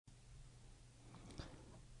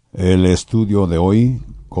El estudio de hoy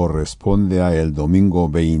corresponde a el domingo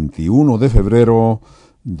 21 de febrero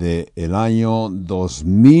del año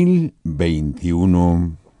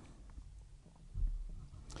 2021.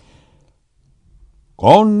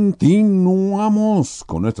 Continuamos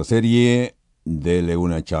con nuestra serie Dele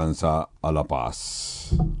una chance a la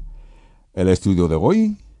paz. El estudio de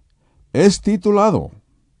hoy es titulado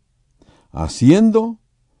Haciendo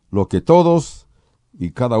lo que todos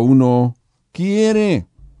y cada uno quiere.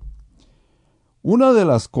 Una de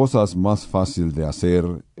las cosas más fáciles de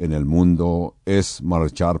hacer en el mundo es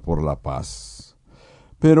marchar por la paz.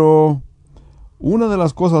 Pero una de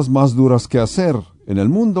las cosas más duras que hacer en el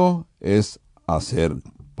mundo es hacer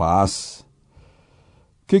paz.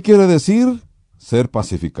 ¿Qué quiere decir? Ser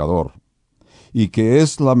pacificador. Y que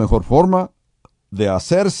es la mejor forma de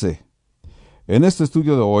hacerse. En este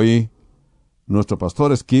estudio de hoy, nuestro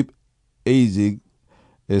pastor Skip Heitzig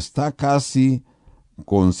está casi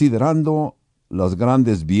considerando las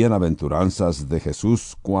grandes bienaventuranzas de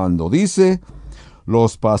Jesús cuando dice,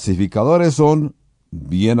 los pacificadores son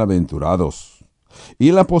bienaventurados.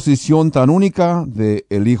 Y la posición tan única de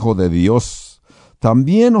el Hijo de Dios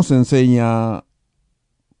también nos enseña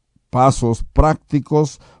pasos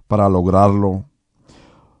prácticos para lograrlo,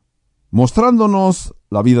 mostrándonos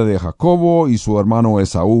la vida de Jacobo y su hermano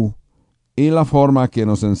Esaú, y la forma que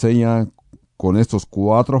nos enseña con estos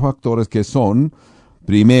 4 factores que son,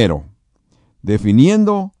 primero,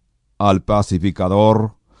 definiendo al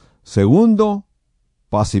pacificador. Segundo,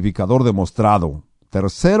 pacificador demostrado.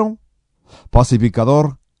 Tercero,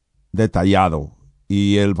 pacificador detallado.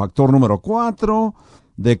 Y el factor número 4,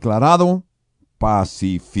 declarado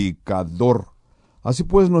pacificador. Así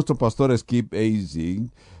pues, nuestro pastor Skip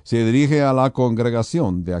Heitzig se dirige a la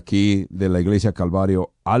congregación de aquí, de la Iglesia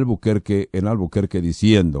Calvario Albuquerque, en Albuquerque,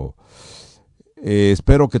 diciendo,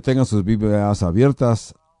 espero que tengan sus Biblias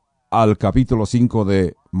abiertas al capítulo 5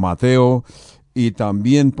 de Mateo y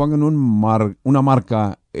también pongan una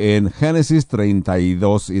marca en Génesis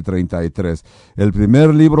 32 y 33, el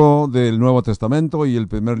primer libro del Nuevo Testamento y el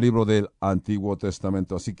primer libro del Antiguo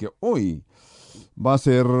Testamento. Así que hoy va a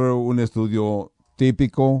ser un estudio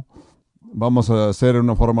típico. Vamos a hacer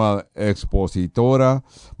una forma expositora,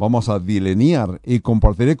 vamos a delinear y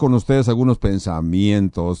compartiré con ustedes algunos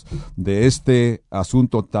pensamientos de este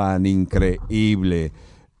asunto tan increíble.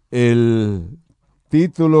 El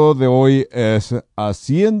título de hoy es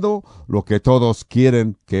Haciendo lo que todos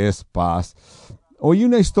quieren, que es paz. Oí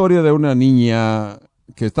una historia de una niña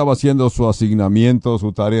que estaba haciendo su asignamiento,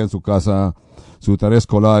 su tarea en su casa, su tarea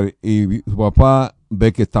escolar, y su papá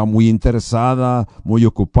ve que está muy interesada, muy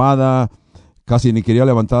ocupada, casi ni quería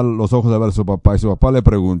levantar los ojos de ver a su papá, y su papá le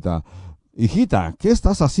pregunta, hijita, ¿qué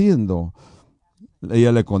estás haciendo?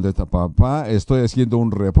 Ella le contesta, papá, estoy haciendo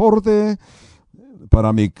un reporte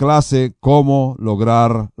para mi clase, cómo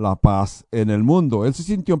lograr la paz en el mundo. Él se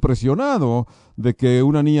sintió impresionado de que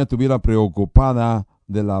una niña estuviera preocupada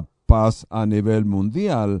de la paz a nivel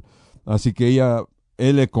mundial. Así que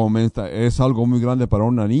él le comenta, es algo muy grande para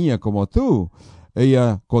una niña como tú.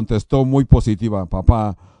 Ella contestó muy positiva,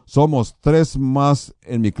 papá, somos 3 más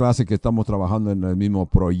en mi clase que estamos trabajando en el mismo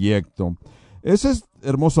proyecto. Ese es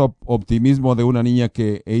hermoso optimismo de una niña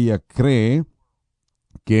que ella cree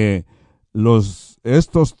que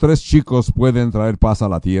estos 3 chicos pueden traer paz a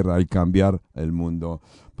la tierra y cambiar el mundo.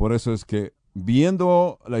 Por eso es que,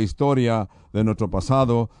 viendo la historia de nuestro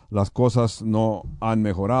pasado, las cosas no han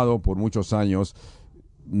mejorado por muchos años,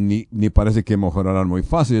 ni parece que mejorarán muy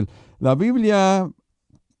fácil. La Biblia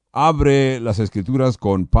abre las Escrituras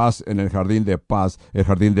con paz en el jardín de paz, el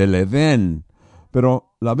jardín del Edén.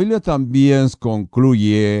 Pero la Biblia también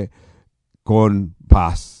concluye con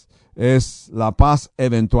paz. Es la paz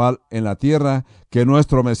eventual en la tierra que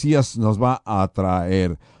nuestro Mesías nos va a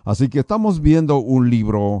traer. Así que estamos viendo un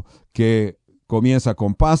libro que comienza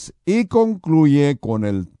con paz y concluye con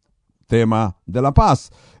el tema de la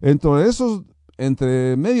paz.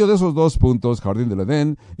 Entre medio de esos 2 puntos, Jardín del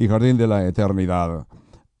Edén y Jardín de la Eternidad,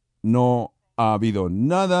 no ha habido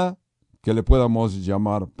nada que le podamos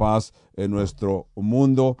llamar paz en nuestro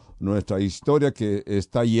mundo, nuestra historia que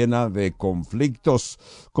está llena de conflictos,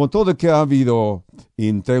 con todo que ha habido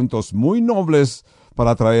intentos muy nobles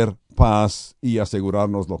para traer paz y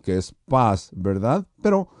asegurarnos lo que es paz, ¿verdad?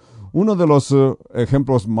 Pero uno de los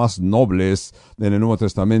ejemplos más nobles en el Nuevo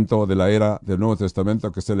Testamento, de la era del Nuevo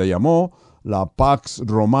Testamento, que se le llamó la Pax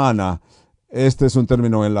Romana. Este es un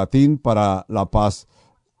término en latín para la paz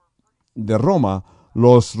de Roma.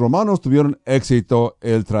 Los romanos tuvieron éxito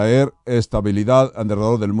en traer estabilidad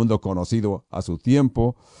alrededor del mundo conocido a su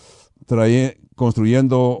tiempo,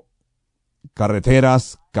 construyendo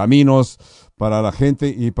carreteras, caminos, para la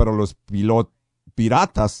gente y para los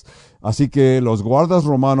piratas. Así que los guardas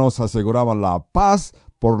romanos aseguraban la paz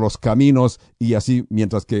por los caminos y así,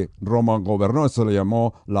 mientras que Roma gobernó, eso le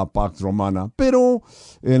llamó la Pax Romana. Pero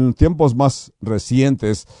en tiempos más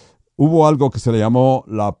recientes hubo algo que se le llamó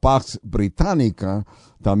la Pax Británica,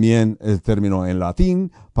 también el término en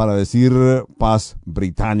latín para decir paz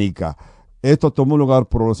británica. Esto tomó lugar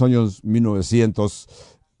por los años 1900,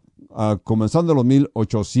 comenzando en los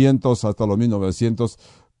 1800 hasta los 1900,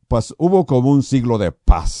 pues hubo como un siglo de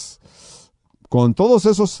paz. Con todos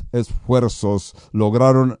esos esfuerzos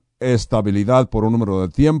lograron estabilidad por un número de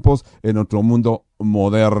tiempos en nuestro mundo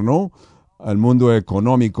moderno, el mundo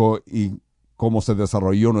económico y cómo se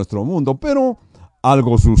desarrolló nuestro mundo, pero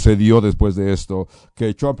algo sucedió después de esto que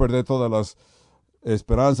echó a perder todas las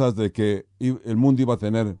esperanzas de que el mundo iba a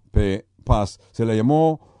tener paz. Se le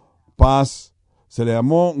llamó paz, se le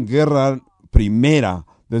llamó guerra primera.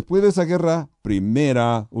 Después de esa guerra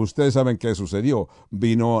primera, ustedes saben qué sucedió.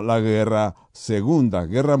 Vino la guerra segunda,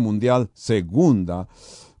 guerra mundial segunda.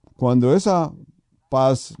 Cuando esa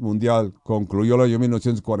paz mundial concluyó el año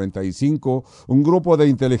 1945, un grupo de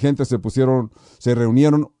inteligentes se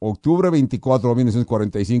reunieron octubre 24 de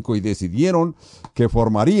 1945 y decidieron que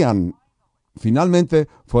finalmente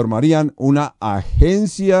formarían una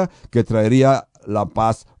agencia que traería la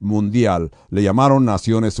paz mundial. Le llamaron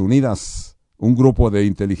Naciones Unidas. Un grupo de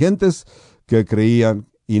inteligentes que creían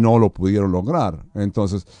y no lo pudieron lograr.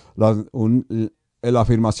 Entonces, la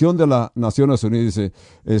afirmación de las Naciones Unidas dice,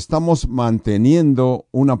 estamos manteniendo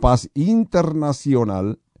una paz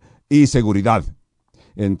internacional y seguridad.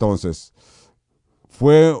 Entonces,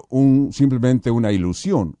 fue simplemente una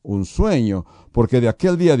ilusión, un sueño, porque de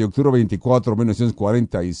aquel día de octubre 24 de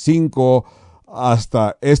 1945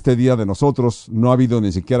 hasta este día de nosotros no ha habido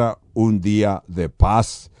ni siquiera un día de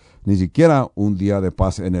paz. Ni siquiera un día de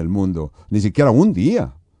paz en el mundo. Ni siquiera un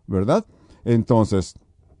día, ¿verdad? Entonces,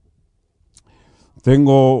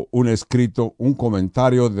 tengo un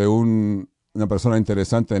comentario de una persona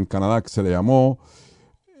interesante en Canadá que se le llamó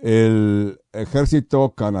el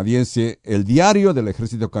ejército canadiense, el diario del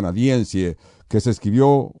ejército canadiense, que se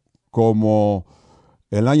escribió como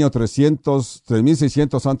el año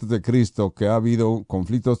 3600 antes de Cristo, que ha habido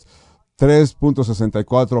conflictos,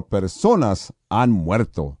 3.64 personas han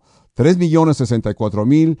muerto.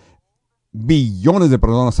 3.064.000 billones de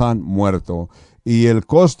personas han muerto. Y el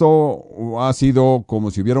costo ha sido como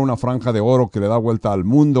si hubiera una franja de oro que le da vuelta al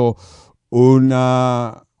mundo.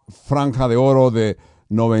 Una franja de oro de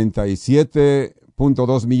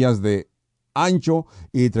 97.2 millas de ancho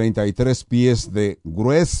y 33 pies de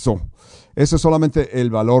grueso. Ese es solamente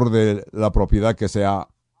el valor de la propiedad que se ha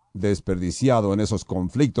desperdiciado en esos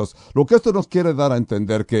conflictos. Lo que esto nos quiere dar a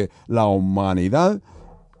entender que la humanidad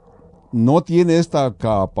no tiene esta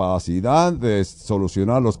capacidad de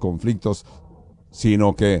solucionar los conflictos,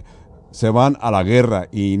 sino que se van a la guerra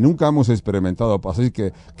y nunca hemos experimentado paz. Así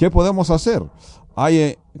que, ¿qué podemos hacer?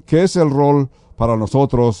 ¿Qué es el rol para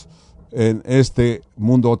nosotros en este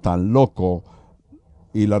mundo tan loco?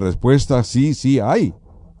 Y la respuesta, sí hay.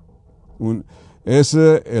 Es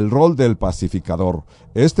el rol del pacificador.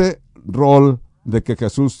 Este rol de que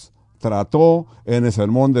Jesús trató en el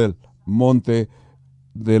sermón del monte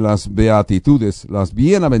de las beatitudes, las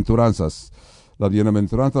bienaventuranzas. Las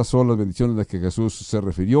bienaventuranzas son las bendiciones de que Jesús se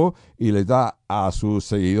refirió y les da a sus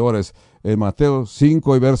seguidores. En Mateo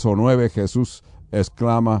 5 y verso 9 Jesús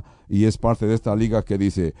exclama, y es parte de esta liga que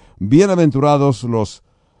dice, bienaventurados los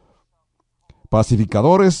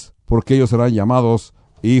pacificadores, porque ellos serán llamados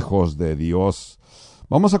hijos de Dios.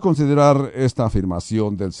 Vamos a considerar esta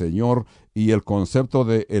afirmación del Señor y el concepto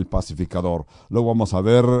de el pacificador. Luego vamos a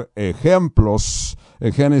ver ejemplos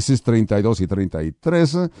en Génesis 32 y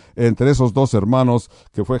 33 entre esos dos hermanos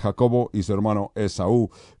que fue Jacobo y su hermano Esaú,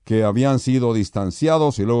 que habían sido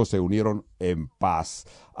distanciados y luego se unieron en paz.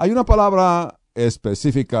 Hay una palabra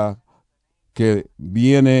específica que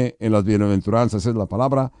viene en las bienaventuranzas, es la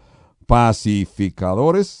palabra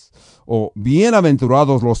pacificadores o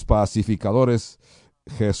bienaventurados los pacificadores.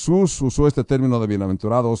 Jesús usó este término de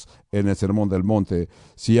bienaventurados en el Sermón del Monte.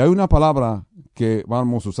 Si hay una palabra que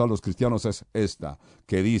vamos a usar los cristianos es esta,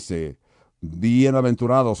 que dice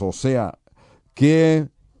bienaventurados, o sea, que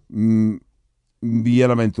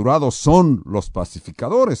bienaventurados son los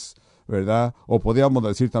pacificadores, ¿verdad? O podríamos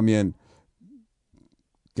decir también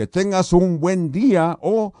que tengas un buen día,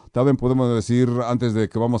 o también podemos decir antes de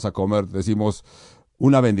que vamos a comer, decimos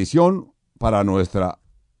una bendición para nuestra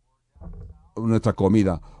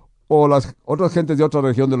comida. O las otras gentes de otra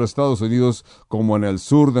región de los Estados Unidos, como en el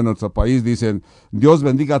sur de nuestro país, dicen, Dios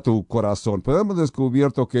bendiga tu corazón. Pero hemos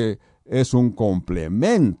descubierto que es un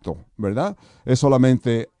complemento, ¿verdad? Es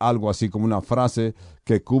solamente algo así como una frase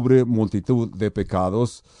que cubre multitud de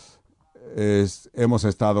pecados. Hemos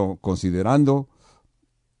estado considerando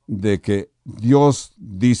de que Dios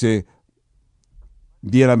dice,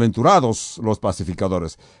 bienaventurados los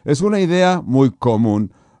pacificadores. Es una idea muy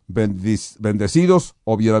común, bendecidos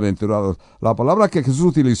o bienaventurados. La palabra que Jesús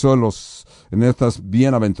utilizó en estas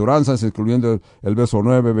bienaventuranzas, incluyendo el verso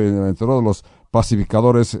 9, bienaventurados los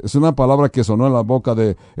pacificadores, es una palabra que sonó en la boca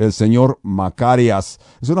del señor Macarias.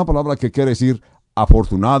 Es una palabra que quiere decir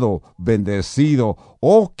afortunado, bendecido,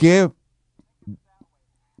 o que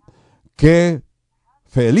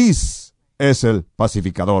feliz es el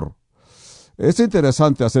pacificador. Es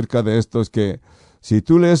interesante acerca de esto, es que si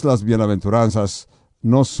tú lees las bienaventuranzas,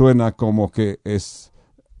 no suena como que es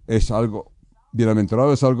algo,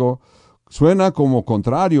 bienaventurado es algo, suena como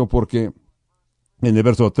contrario, porque en el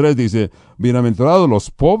verso 3 dice, bienaventurados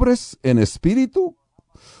los pobres en espíritu,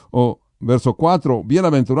 o verso 4,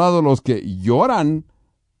 bienaventurados los que lloran.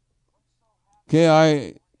 ¿Qué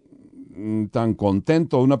hay tan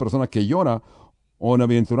contento una persona que llora? O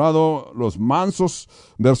bienaventurados los mansos,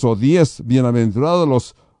 verso 10, bienaventurados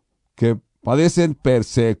los que padecen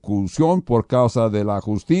persecución por causa de la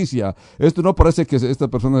justicia. Esto no parece que estas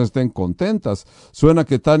personas estén contentas. Suena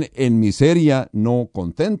que están en miseria, no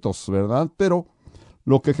contentos, ¿verdad? Pero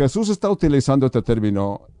lo que Jesús está utilizando este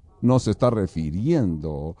término no se está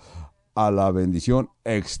refiriendo a la bendición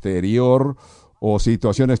exterior o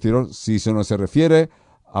situación exterior, si se refiere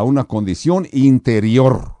a una condición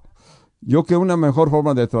interior. Yo creo que una mejor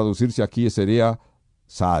forma de traducirse aquí sería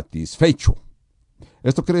satisfecho.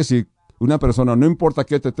 Esto quiere decir, una persona, no importa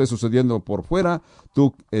qué te esté sucediendo por fuera,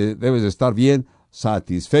 tú debes estar bien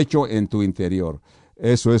satisfecho en tu interior.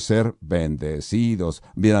 Eso es ser bendecidos,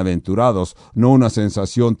 bienaventurados, no una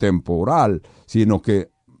sensación temporal, sino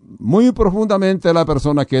que muy profundamente la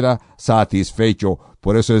persona queda satisfecho,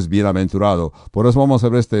 por eso es bienaventurado. Por eso vamos a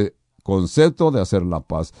ver este concepto de hacer la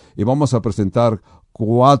paz. Y vamos a presentar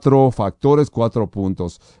 4 factores, 4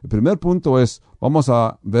 puntos. El primer punto es, vamos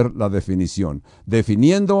a ver la definición.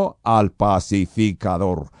 Definiendo al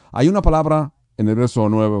pacificador. Hay una palabra en el verso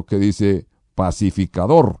 9 que dice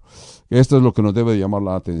pacificador. Esto es lo que nos debe llamar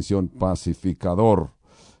la atención, pacificador.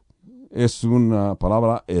 Es una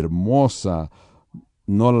palabra hermosa.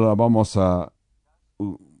 No la vamos a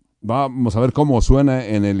ver cómo suena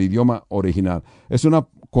en el idioma original. Es un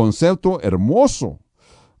concepto hermoso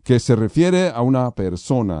que se refiere a una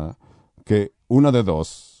persona que, una de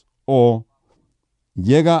dos, o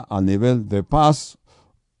llega al nivel de paz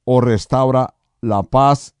o restaura la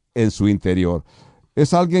paz en su interior.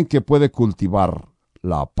 Es alguien que puede cultivar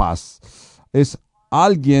la paz. Es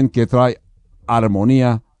alguien que trae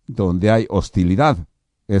armonía donde hay hostilidad.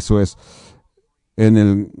 Eso es. En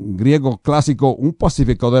el griego clásico, un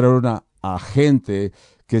pacificador era un agente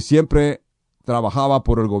que siempre trabajaba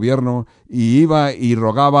por el gobierno y iba y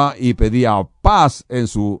rogaba y pedía paz en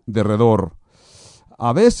su derredor.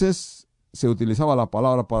 A veces se utilizaba la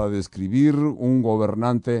palabra para describir un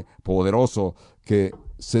gobernante poderoso que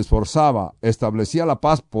se esforzaba, establecía la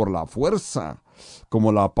paz por la fuerza,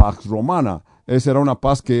 como la paz romana. Esa era una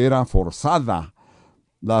paz que era forzada.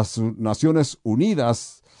 Las Naciones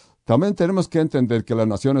Unidas, también tenemos que entender que las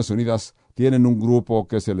Naciones Unidas tienen un grupo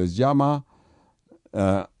que se les llama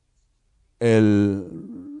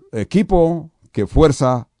el equipo que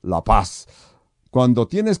fuerza la paz. Cuando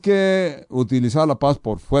tienes que utilizar la paz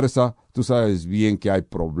por fuerza, tú sabes bien que hay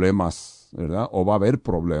problemas, ¿verdad? O va a haber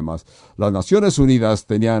problemas. Las Naciones Unidas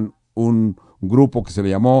tenían un grupo que se le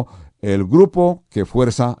llamó el grupo que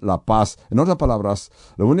fuerza la paz. En otras palabras,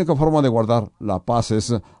 la única forma de guardar la paz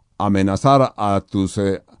es amenazar a tus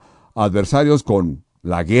adversarios con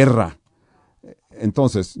la guerra.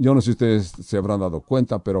 Entonces, yo no sé si ustedes se habrán dado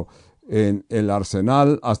cuenta, pero en el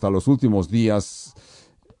arsenal hasta los últimos días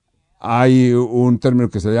hay un término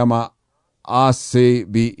que se llama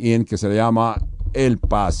ACBN, que se le llama el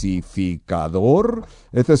pacificador.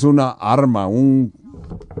 Esta es una arma,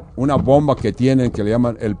 una bomba que tienen que le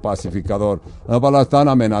llaman el pacificador. Están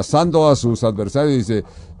amenazando a sus adversarios y dice,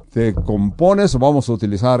 te compones o vamos a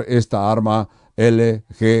utilizar esta arma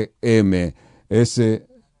LGM.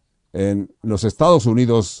 En los Estados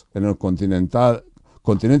Unidos, en el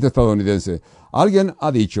continente estadounidense, alguien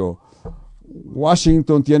ha dicho,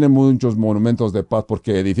 Washington tiene muchos monumentos de paz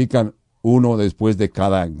porque edifican uno después de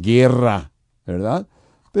cada guerra, ¿verdad?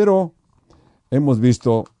 Pero hemos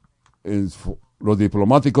visto los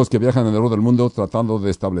diplomáticos que viajan alrededor del mundo tratando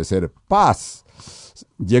de establecer paz.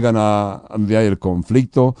 Llegan a donde hay el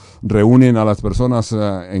conflicto, reúnen a las personas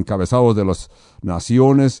encabezados de las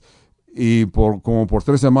naciones y como por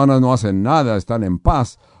 3 semanas no hacen nada, están en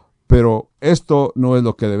paz. Pero esto no es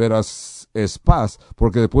lo que de veras es paz,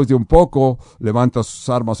 porque después de un poco levantan sus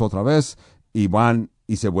armas otra vez y van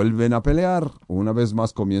y se vuelven a pelear. Una vez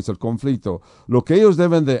más comienza el conflicto. Lo que ellos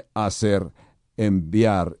deben de hacer,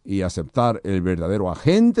 enviar y aceptar el verdadero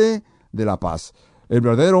agente de la paz, el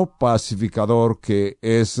verdadero pacificador, que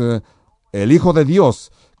es el Hijo de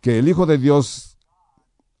Dios, que el Hijo de Dios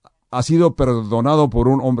ha sido perdonado por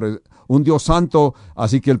un hombre, un Dios santo,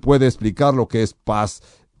 así que él puede explicar lo que es paz,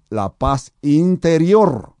 la paz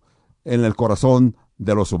interior en el corazón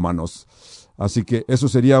de los humanos. Así que eso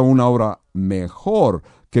sería una obra mejor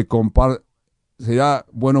que sería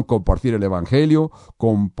bueno compartir el Evangelio,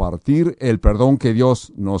 compartir el perdón que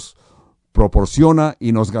Dios nos proporciona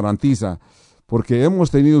y nos garantiza, porque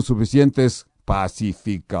hemos tenido suficientes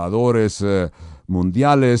pacificadores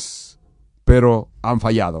mundiales, pero han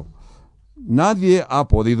fallado. Nadie ha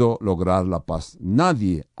podido lograr la paz.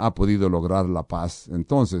 Nadie ha podido lograr la paz.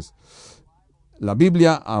 Entonces, la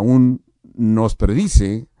Biblia aún nos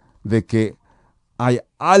predice de que hay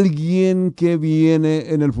alguien que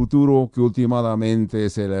viene en el futuro que últimamente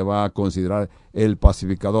se le va a considerar el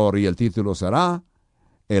pacificador, y el título será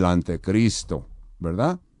el Anticristo,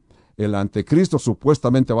 ¿verdad? El Anticristo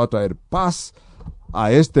supuestamente va a traer paz a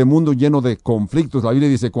este mundo lleno de conflictos. La Biblia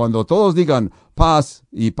dice, cuando todos digan paz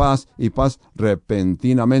y paz y paz,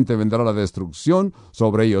 repentinamente vendrá la destrucción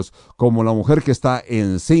sobre ellos, como la mujer que está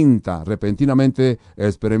encinta repentinamente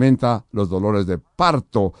experimenta los dolores de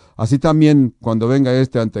parto. Así también, cuando venga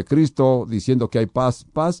este Anticristo diciendo que hay paz,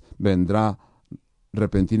 paz, vendrá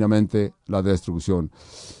repentinamente la destrucción.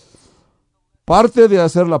 Parte de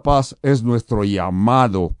hacer la paz es nuestro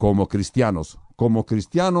llamado como cristianos. Como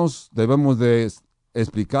cristianos debemos de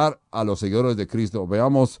explicar a los seguidores de Cristo.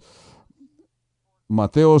 Veamos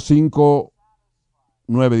Mateo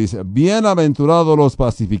 5:9 dice, bienaventurados los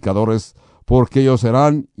pacificadores, porque ellos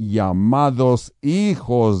serán llamados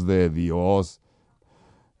hijos de Dios.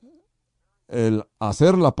 El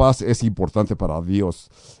hacer la paz es importante para Dios.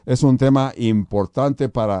 Es un tema importante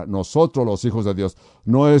para nosotros, los hijos de Dios.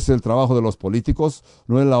 No es el trabajo de los políticos,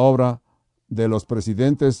 no es la obra de los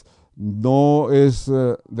presidentes, no es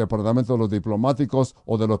departamento de los diplomáticos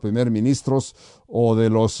o de los primer ministros o de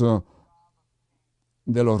los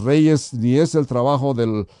reyes, ni es el trabajo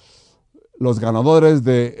de los ganadores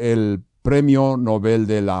del Premio Nobel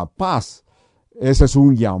de la Paz. Ese es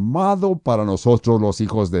un llamado para nosotros, los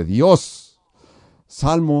hijos de Dios.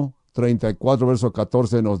 Salmo 34, verso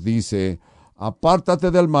 14 nos dice, apártate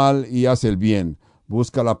del mal y haz el bien,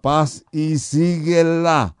 busca la paz y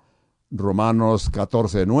síguela. Romanos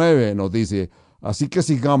 14:9 nos dice, así que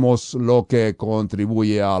sigamos lo que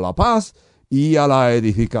contribuye a la paz y a la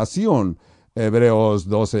edificación. Hebreos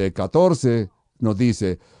 12:14 nos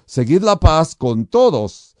dice, seguid la paz con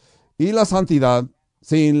todos y la santidad,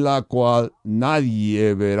 sin la cual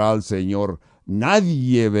nadie verá al Señor.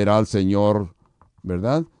 Nadie verá al Señor,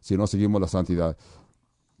 ¿verdad? Si no seguimos la santidad.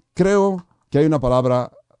 Creo que hay una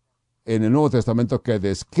palabra en el Nuevo Testamento que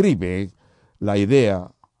describe la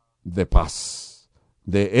idea de paz,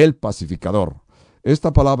 de el pacificador.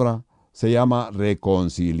 Esta palabra se llama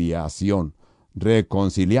reconciliación.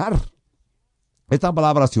 Reconciliar. Esta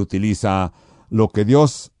palabra se utiliza lo que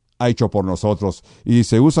Dios ha hecho por nosotros y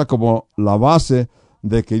se usa como la base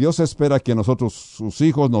de que Dios espera que nosotros, sus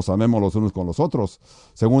hijos, nos amemos los unos con los otros.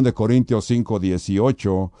 Según de Corintios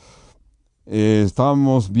 5:18,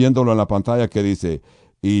 estamos viéndolo en la pantalla, que dice,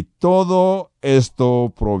 y todo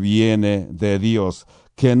esto proviene de Dios,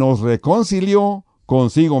 que nos reconcilió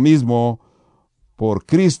consigo mismo por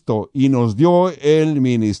Cristo y nos dio el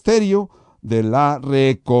ministerio de la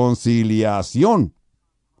reconciliación.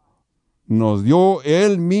 Nos dio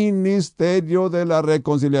el ministerio de la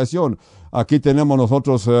reconciliación. Aquí tenemos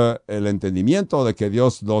nosotros el entendimiento de que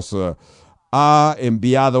Dios nos ha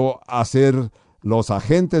enviado a ser los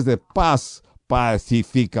agentes de paz,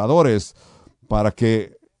 pacificadores, para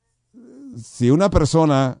que si una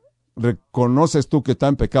persona reconoces tú que está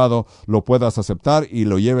en pecado, lo puedas aceptar y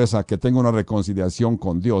lo lleves a que tenga una reconciliación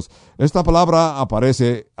con Dios. Esta palabra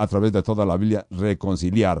aparece a través de toda la Biblia,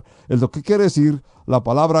 reconciliar. Es lo que quiere decir la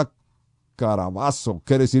palabra carabazo,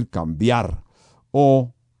 quiere decir cambiar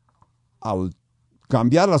o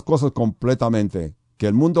cambiar las cosas completamente, que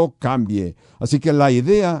el mundo cambie. Así que la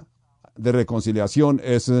idea de reconciliación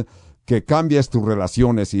es que cambies tus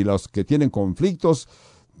relaciones y los que tienen conflictos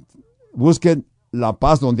busquen la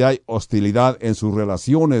paz donde hay hostilidad en sus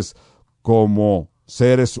relaciones como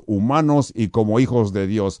seres humanos y como hijos de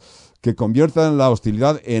Dios, que conviertan la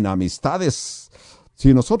hostilidad en amistades.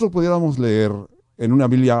 Si nosotros pudiéramos leer en una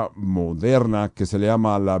Biblia moderna que se le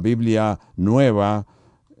llama la Biblia Nueva,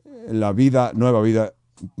 la vida, nueva vida,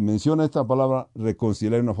 menciona esta palabra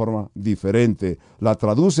reconciliar de una forma diferente. La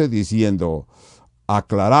traduce diciendo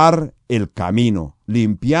aclarar el camino,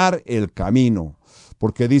 limpiar el camino.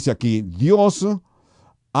 Porque dice aquí, Dios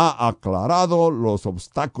ha aclarado los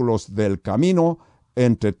obstáculos del camino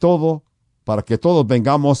entre todo, para que todos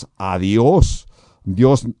vengamos a Dios.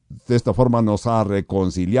 Dios de esta forma nos ha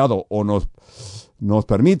reconciliado o nos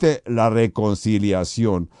permite la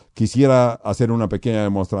reconciliación. Quisiera hacer una pequeña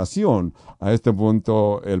demostración. A este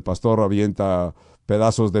punto el pastor avienta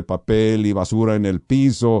pedazos de papel y basura en el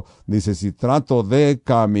piso. Dice, si trato de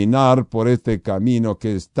caminar por este camino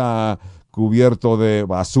que está cubierto de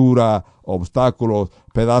basura, obstáculos,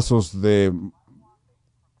 pedazos de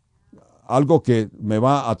algo que me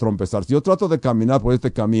va a trompezar. Si yo trato de caminar por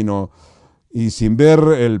este camino y sin ver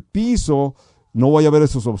el piso, no voy a ver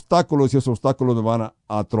esos obstáculos y esos obstáculos me van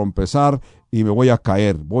a trompezar y me voy a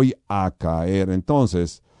caer.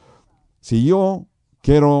 Entonces, si yo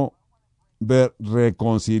quiero ver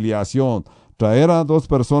reconciliación, traer a dos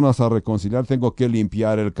personas a reconciliar, tengo que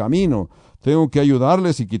limpiar el camino. Tengo que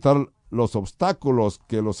ayudarles y quitar los obstáculos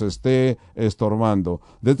que los esté estorbando.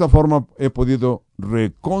 De esta forma he podido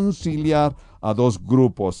reconciliar a dos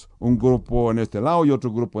grupos. Un grupo en este lado y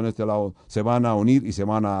otro grupo en este lado se van a unir y se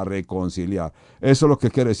van a reconciliar. Eso es lo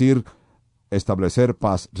que quiere decir establecer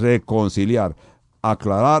paz, reconciliar,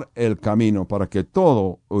 aclarar el camino para que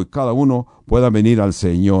todo y cada uno pueda venir al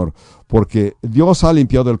Señor. Porque Dios ha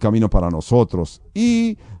limpiado el camino para nosotros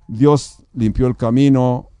y Dios limpió el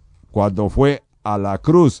camino cuando fue a la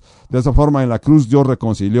cruz. De esa forma, en la cruz Dios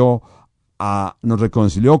nos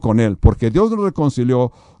reconcilió con Él. Porque Dios nos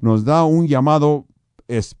reconcilió, nos da un llamado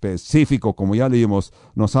específico, como ya leímos.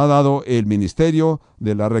 Nos ha dado el ministerio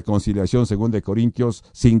de la reconciliación, según de Corintios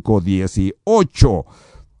 5:18.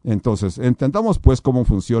 Entonces, entendamos pues cómo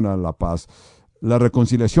funciona la paz. La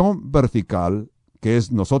reconciliación vertical, que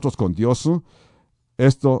es nosotros con Dios,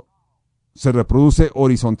 esto se reproduce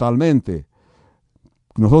horizontalmente.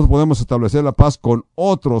 Nosotros podemos establecer la paz con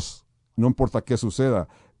otros, no importa qué suceda.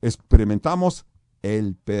 Experimentamos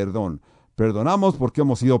el perdón. Perdonamos porque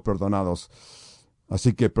hemos sido perdonados.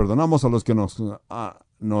 Así que perdonamos a los que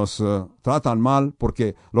nos tratan mal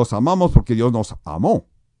porque los amamos porque Dios nos amó.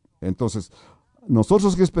 Entonces,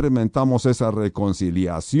 nosotros que experimentamos esa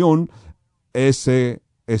reconciliación, esa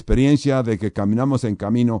experiencia de que caminamos en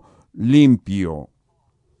camino limpio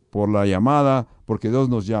por la llamada, porque Dios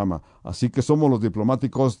nos llama. Así que somos los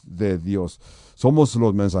diplomáticos de Dios. Somos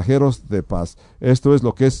los mensajeros de paz. Esto es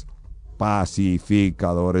lo que es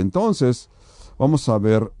pacificador. Entonces, vamos a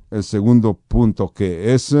ver el segundo punto,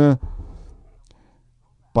 que es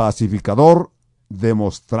pacificador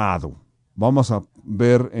demostrado. Vamos a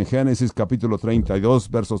ver en Génesis capítulo 32,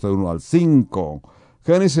 versos del 1 al 5.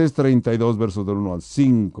 Génesis 32, versos del 1 al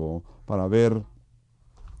 5, para ver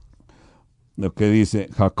lo que dice.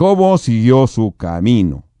 Jacobo siguió su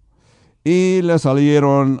camino y le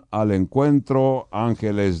salieron al encuentro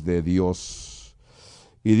ángeles de Dios.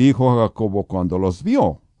 Y dijo a Jacobo cuando los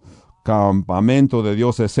vio: campamento de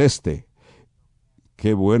Dios es este.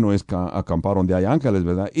 Qué bueno es acampar donde hay ángeles,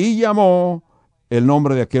 ¿verdad? Y llamó el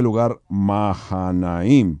nombre de aquel lugar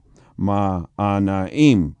Mahanaim.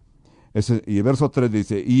 Y el verso 3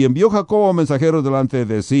 dice: y envió Jacobo mensajeros delante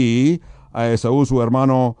de sí a Esaú su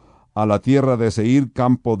hermano a la tierra de Seir,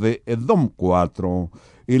 campo de Edom. 4.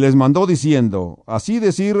 Y les mandó diciendo: así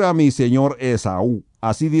decir a mi señor Esaú,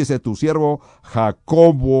 así dice tu siervo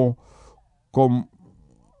Jacobo, con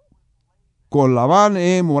Labán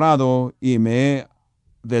he morado y me he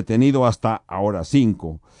detenido hasta ahora.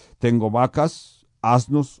 5. Tengo vacas,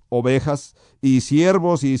 asnos, ovejas y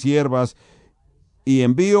siervos y siervas, y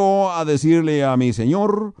envío a decirle a mi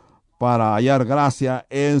señor para hallar gracia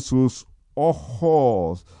en sus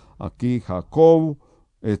ojos. Aquí Jacob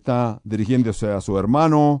está dirigiéndose a su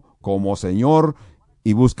hermano como señor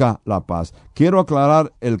y busca la paz. Quiero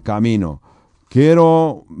aclarar el camino.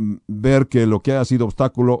 Quiero ver que lo que haya sido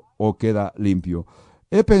obstáculo o queda limpio.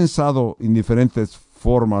 He pensado en diferentes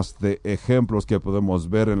formas de ejemplos que podemos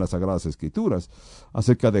ver en las Sagradas Escrituras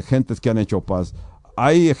acerca de gentes que han hecho paz.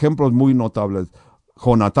 Hay ejemplos muy notables.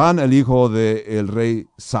 Jonatán, el hijo del rey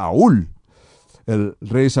Saúl. El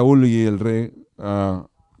rey Saúl y el rey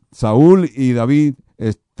Saúl y David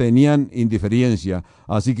tenían indiferencia,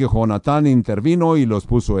 así que Jonatán intervino y los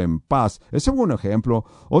puso en paz. Ese es un buen ejemplo.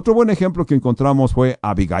 Otro buen ejemplo que encontramos fue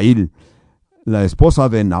Abigail, la esposa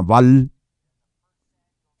de Nabal.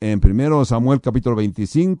 En 1 Samuel capítulo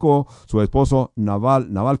 25, su esposo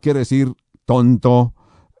Nabal quiere decir tonto,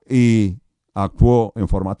 y actuó en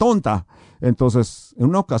forma tonta. Entonces, en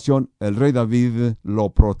una ocasión, el rey David lo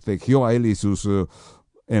protegió a él y sus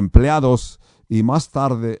empleados, y más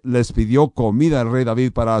tarde les pidió comida al rey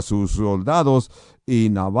David para sus soldados, y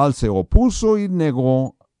Nabal se opuso y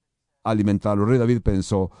negó alimentarlo. El rey David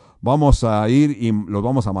pensó, vamos a ir y los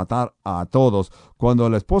vamos a matar a todos. Cuando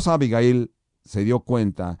la esposa Abigail se dio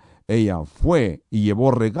cuenta, ella fue y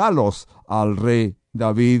llevó regalos al rey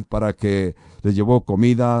David para que les llevó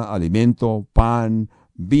comida, alimento, pan,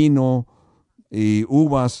 vino y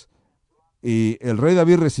uvas. Y el rey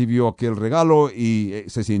David recibió aquel regalo y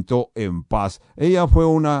se sintió en paz. Ella fue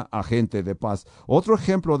una agente de paz. Otro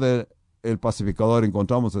ejemplo del pacificador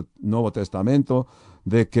encontramos en el Nuevo Testamento,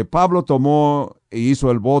 de que Pablo tomó e hizo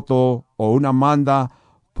el voto o una manda,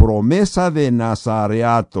 promesa de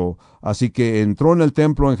nazareato. Así que entró en el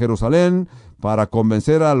templo en Jerusalén para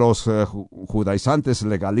convencer a los judaizantes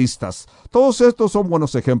legalistas. Todos estos son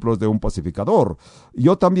buenos ejemplos de un pacificador.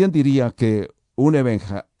 Yo también diría que un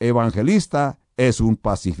evangelista es un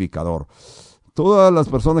pacificador. Todas las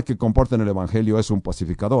personas que comparten el evangelio es un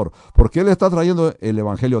pacificador, porque él está trayendo el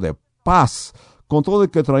evangelio de paz. Con todo y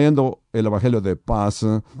que trayendo el evangelio de paz,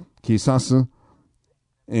 quizás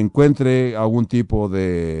encuentre algún tipo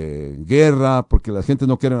de guerra, porque la gente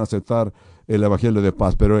no quiere aceptar el evangelio de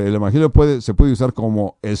paz, pero el evangelio se puede usar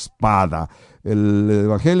como espada. El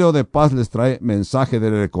evangelio de paz les trae mensaje de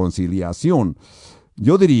reconciliación.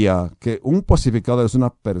 Yo diría que un pacificador es una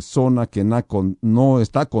persona que no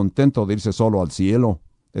está contento de irse solo al cielo.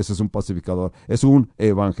 Ese es un pacificador, es un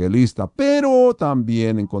evangelista. Pero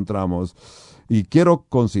también encontramos, y quiero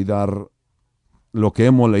considerar lo que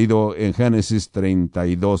hemos leído en Génesis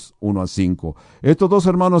 32, 1-5. Estos dos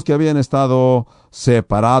hermanos que habían estado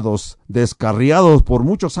separados, descarriados por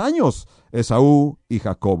muchos años, Esaú y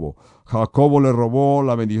Jacobo. Jacobo le robó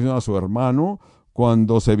la bendición a su hermano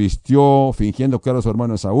cuando se vistió fingiendo que era su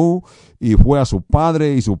hermano Esaú, y fue a su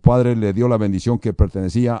padre, y su padre le dio la bendición que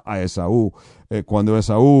pertenecía a Esaú. Cuando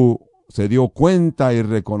Esaú se dio cuenta y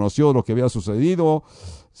reconoció lo que había sucedido,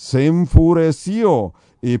 se enfureció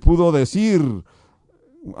y pudo decir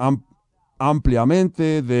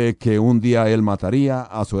ampliamente de que un día él mataría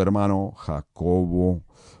a su hermano Jacobo.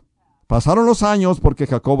 Pasaron los años porque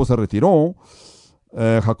Jacobo se retiró.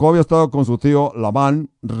 Jacob había estado con su tío Labán,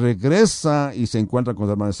 regresa y se encuentra con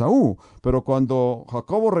su hermano Esaú. Pero cuando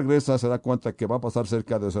Jacobo regresa, se da cuenta que va a pasar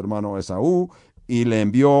cerca de su hermano Esaú y le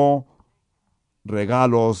envió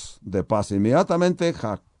regalos de paz. Inmediatamente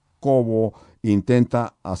Jacobo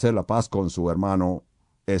intenta hacer la paz con su hermano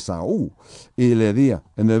Esaú. Y le di,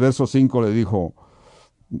 en el verso 5 le dijo,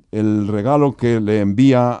 el regalo que le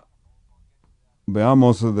envía,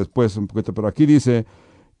 veamos después un poquito, pero aquí dice,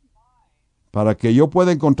 para que yo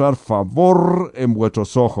pueda encontrar favor en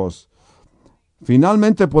vuestros ojos,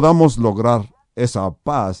 finalmente podamos lograr esa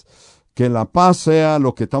paz, que la paz sea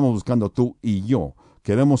lo que estamos buscando tú y yo.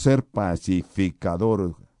 Queremos ser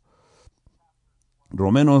pacificadores.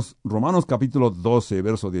 Romanos capítulo 12,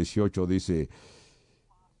 verso 18 dice,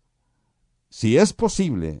 si es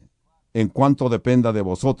posible, en cuanto dependa de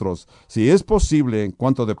vosotros, si es posible, en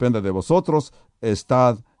cuanto dependa de vosotros,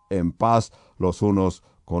 estad en paz los unos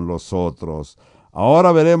con los otros.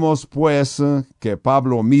 Ahora veremos, pues, que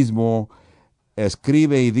Pablo mismo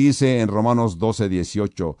escribe y dice en Romanos 12,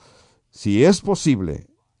 18, si es posible,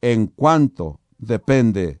 en cuanto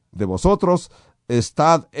depende de vosotros,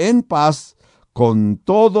 estad en paz con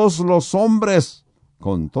todos los hombres.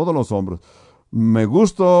 Con todos los hombres. Me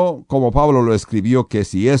gustó como Pablo lo escribió, que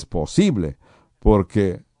si es posible,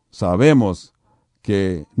 porque sabemos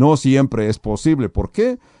que no siempre es posible. ¿Por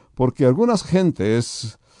qué? Porque algunas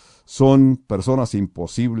gentes son personas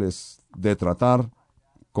imposibles de tratar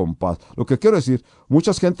con paz. Lo que quiero decir,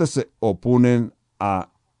 muchas gentes se oponen a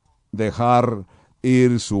dejar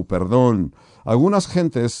ir su perdón. Algunas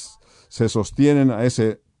gentes se sostienen a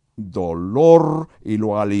ese dolor y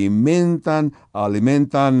lo alimentan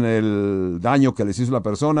el daño que les hizo la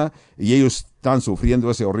persona, y ellos están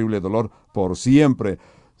sufriendo ese horrible dolor por siempre.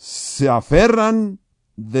 Se aferran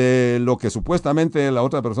de lo que supuestamente la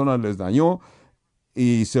otra persona les dañó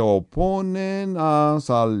y se oponen a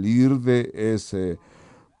salir de ese.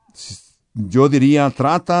 Yo diría,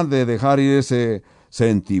 trata de dejar ir ese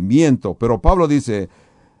sentimiento. Pero Pablo dice,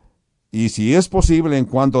 y si es posible, en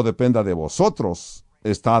cuanto dependa de vosotros,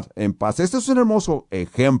 estad en paz. Este es un hermoso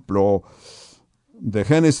ejemplo de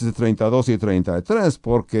Génesis 32 y 33,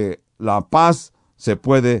 porque la paz se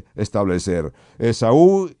puede establecer.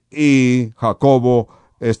 Esaú y Jacobo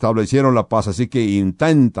establecieron la paz, así que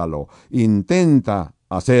inténtalo. Intenta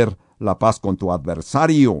hacer la paz con tu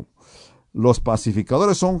adversario. Los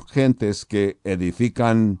pacificadores son gentes que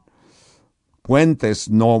edifican puentes,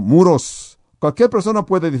 no muros. Cualquier persona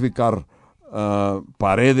puede edificar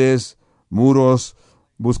paredes, muros,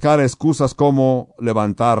 buscar excusas como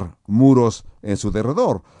levantar muros en su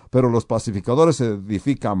derredor, pero los pacificadores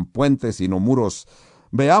edifican puentes y no muros.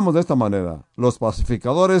 Veamos de esta manera: los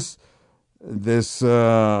pacificadores destruyen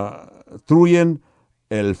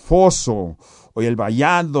el foso o el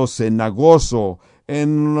vallado cenagoso.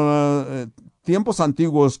 En tiempos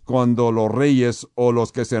antiguos, cuando los reyes o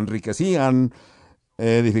los que se enriquecían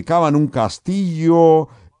edificaban un castillo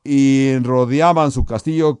y rodeaban su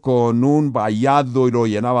castillo con un vallado y lo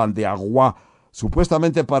llenaban de agua,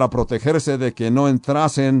 supuestamente para protegerse de que no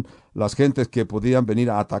entrasen las gentes que podían venir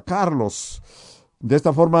a atacarlos. De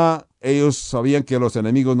esta forma, ellos sabían que los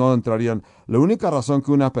enemigos no entrarían. La única razón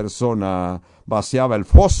que una persona vaciaba el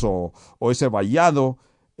foso o ese vallado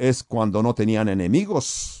es cuando no tenían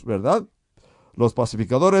enemigos, ¿verdad? Los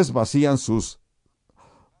pacificadores vacían sus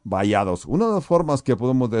vallados. Una de las formas que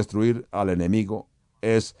podemos destruir al enemigo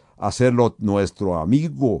es hacerlo nuestro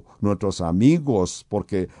amigo, nuestros amigos,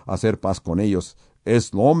 porque hacer paz con ellos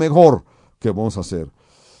es lo mejor que vamos a hacer.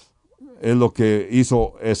 Es lo que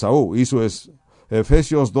hizo Esaú.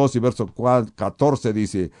 Efesios 2 y verso 14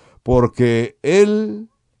 dice: porque Él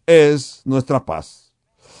es nuestra paz,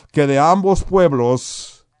 que de ambos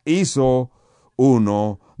pueblos hizo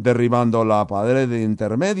uno, derribando la pared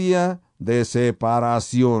intermedia de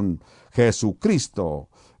separación. Jesucristo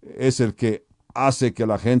es el que hace que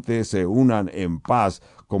la gente se unan en paz,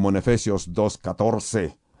 como en Efesios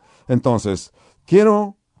 2:14. Entonces,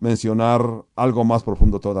 quiero mencionar algo más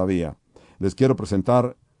profundo todavía. Les quiero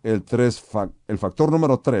presentar el factor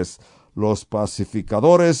número 3, los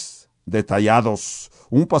pacificadores detallados.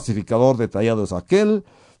 Un pacificador detallado es aquel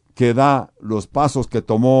que da los pasos que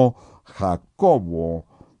tomó Jacobo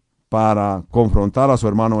para confrontar a su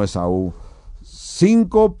hermano Esaú.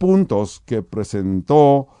 5 puntos que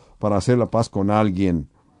presentó para hacer la paz con alguien.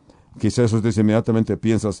 Quizás ustedes inmediatamente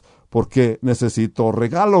piensas: ¿por qué necesito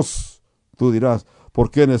regalos? Tú dirás: ¿por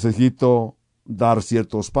qué necesito dar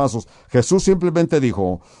ciertos pasos? Jesús simplemente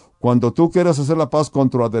dijo: cuando tú quieras hacer la paz con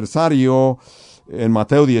tu adversario, en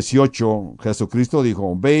Mateo 18, Jesucristo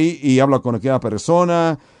dijo: ve y habla con aquella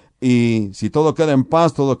persona, y si todo queda en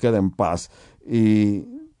paz, todo queda en paz. Y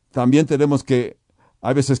también tenemos que,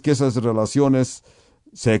 hay veces que esas relaciones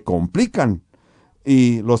se complican,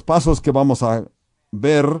 y los pasos que vamos a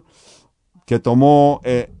ver que tomó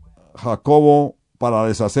Jacobo para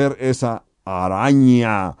deshacer esa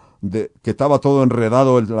araña que estaba todo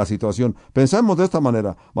enredado en la situación. Pensemos de esta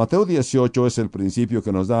manera: Mateo 18 es el principio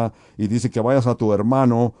que nos da y dice que vayas a tu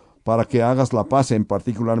hermano para que hagas la paz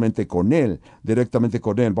particularmente con él, directamente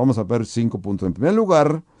con él. Vamos a ver 5 puntos. En primer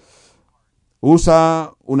lugar,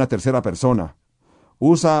 usa una tercera persona.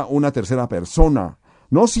 Usa una tercera persona.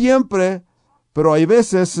 No siempre, pero hay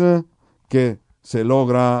veces que se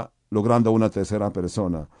logrando una tercera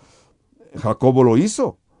persona. Jacobo lo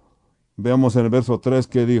hizo. Veamos en el verso 3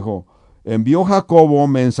 que dijo: envió Jacobo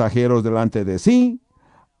mensajeros delante de sí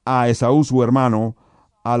a Esaú su hermano,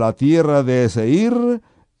 a la tierra de Seir,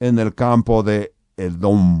 en el campo de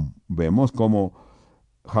Edom. Vemos cómo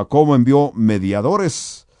Jacobo envió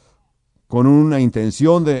mediadores con una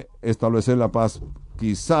intención de establecer la paz.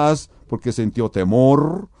 Quizás porque sintió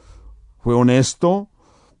temor, fue honesto,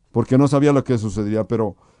 porque no sabía lo que sucedería,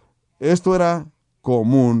 pero esto era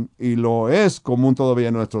común y lo es común todavía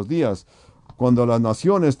en nuestros días. Cuando las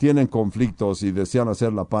naciones tienen conflictos y desean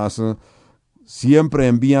hacer la paz, siempre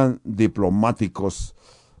envían diplomáticos,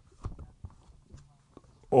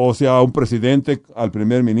 o sea, un presidente al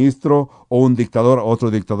primer ministro o un dictador a otro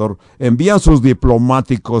dictador. Envían sus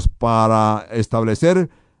diplomáticos para establecer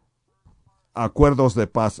acuerdos de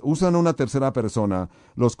paz. Usan una tercera persona.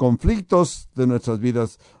 Los conflictos de nuestras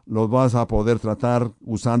vidas los vas a poder tratar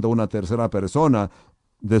usando una tercera persona,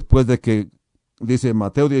 después de que dice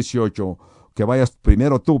Mateo 18 que vayas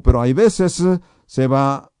primero tú, pero hay veces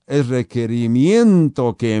es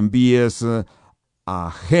requerimiento que envíes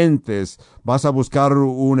agentes. Vas a buscar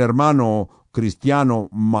un hermano cristiano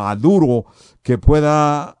maduro que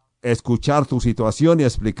pueda escuchar tu situación y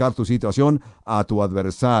explicar tu situación a tu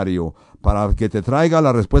adversario, para que te traiga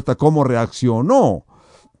la respuesta cómo reaccionó.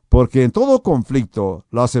 Porque en todo conflicto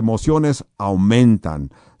las emociones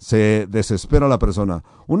aumentan, se desespera la persona.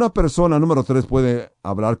 Una persona, número 3, puede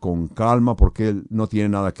hablar con calma porque él no tiene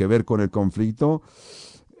nada que ver con el conflicto.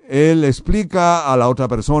 Él explica a la otra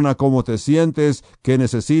persona cómo te sientes, qué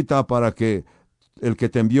necesita para que el que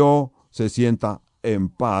te envió se sienta en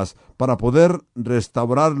paz, para poder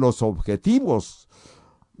restaurar los objetivos.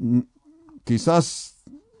 Quizás,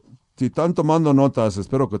 si están tomando notas,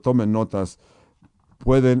 espero que tomen notas.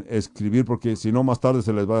 pueden escribir, porque si no más tarde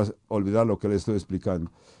se les va a olvidar lo que les estoy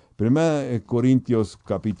explicando. 1 Corintios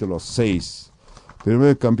capítulo 6.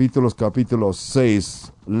 1 Corintios capítulo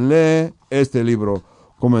 6. Lee este libro,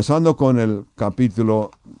 comenzando con el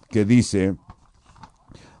capítulo que dice,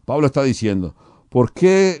 Pablo está diciendo, ¿por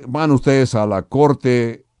qué van ustedes a la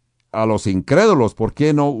corte a los incrédulos? ¿Por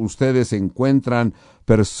qué no ustedes encuentran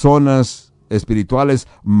personas espirituales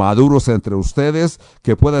maduros entre ustedes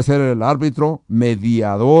que pueda ser el árbitro,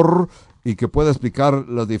 mediador y que pueda explicar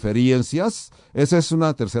las diferencias? Esa es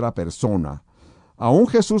una tercera persona. Aún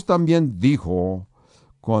Jesús también dijo,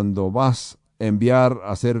 cuando vas a enviar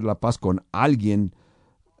a hacer la paz con alguien,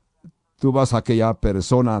 tú vas a aquella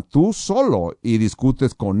persona tú solo y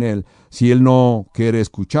discutes con él. Si él no quiere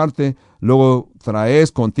escucharte, luego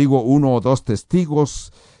traes contigo 1 o 2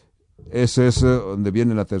 testigos. Ese es donde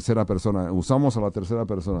viene la tercera persona. Usamos a la tercera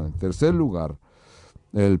persona. En tercer lugar,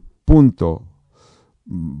 el punto,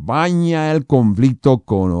 baña el conflicto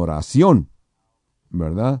con oración,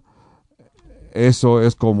 ¿verdad? Eso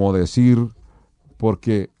es como decir,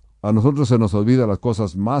 porque a nosotros se nos olvidan las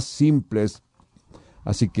cosas más simples,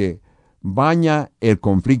 así que baña el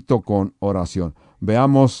conflicto con oración.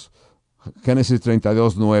 Veamos Génesis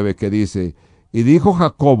 32:9 que dice, y dijo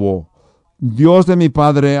Jacobo, Dios de mi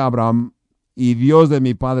padre Abraham y Dios de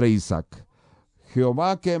mi padre Isaac,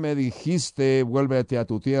 Jehová que me dijiste, vuélvete a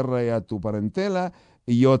tu tierra y a tu parentela,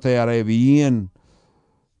 y yo te haré bien.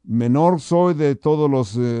 Menor soy de todos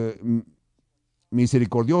los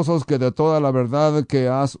misericordiosos que de toda la verdad que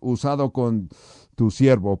has usado con tu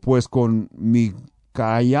siervo, pues con mi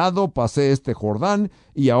callado pasé este Jordán,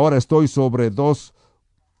 y ahora estoy sobre 2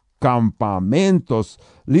 campamentos.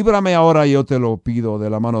 Líbrame ahora, yo te lo pido, de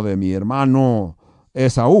la mano de mi hermano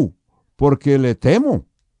Esaú, porque le temo.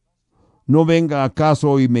 No venga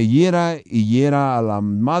acaso y me hiera a las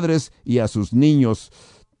madres y a sus niños.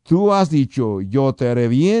 Tú has dicho, yo te haré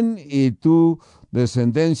bien, y tu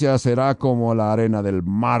descendencia será como la arena del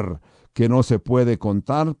mar, que no se puede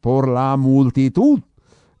contar por la multitud.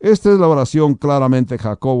 Esta es la oración. Claramente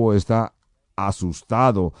Jacobo está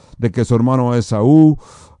asustado de que su hermano Esaú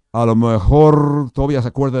a lo mejor todavía se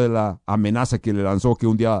acuerda de la amenaza que le lanzó, que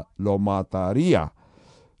un día lo mataría.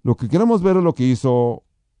 Lo que queremos ver es lo que hizo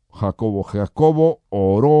Jacobo. Jacobo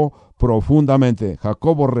oró profundamente.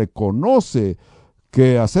 Jacobo reconoce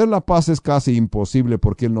que hacer la paz es casi imposible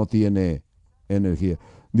porque él no tiene energía.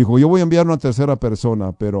 Dijo, yo voy a enviar una tercera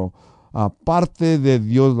persona, pero aparte de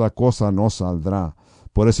Dios la cosa no saldrá.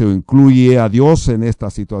 Por eso incluye a Dios en esta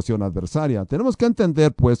situación adversaria. Tenemos que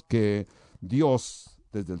entender, pues, que Dios,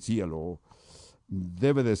 desde el cielo,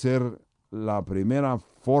 debe de ser la primera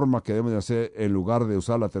forma que debemos de hacer en lugar de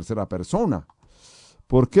usar la tercera persona.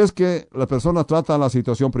 Porque es que las personas tratan la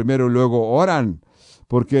situación primero y luego oran.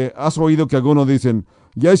 Porque has oído que algunos dicen,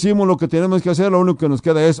 ya hicimos lo que tenemos que hacer, lo único que nos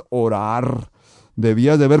queda es orar.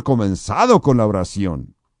 Debías de haber comenzado con la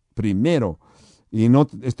oración primero y no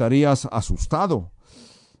estarías asustado.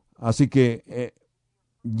 Así que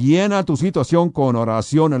llena tu situación con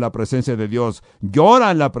oración en la presencia de Dios.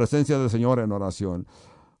 Llora en la presencia del Señor en oración.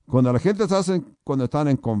 Cuando la gente cuando están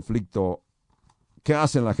en conflicto, ¿qué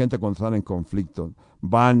hacen la gente cuando están en conflicto?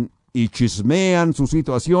 Van y chismean su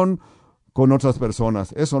situación con otras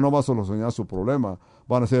personas. Eso no va a solucionar su problema.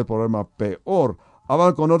 Van a hacer el problema peor.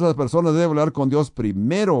 Hablar con otras personas, debe hablar con Dios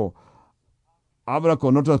primero. Habla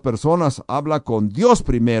con otras personas, habla con Dios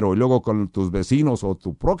primero y luego con tus vecinos o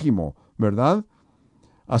tu prójimo, ¿verdad?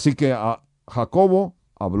 Así que Jacobo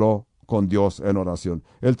habló con Dios en oración.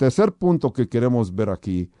 El tercer punto que queremos ver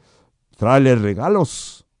aquí, tráele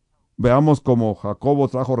regalos. Veamos cómo Jacobo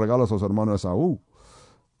trajo regalos a su hermano Esaú.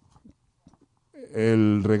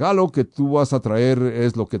 El regalo que tú vas a traer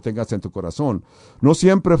es lo que tengas en tu corazón. No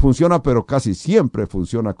siempre funciona, pero casi siempre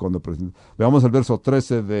funciona cuando veamos el verso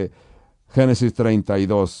 13 de Génesis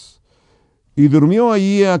 32. Y durmió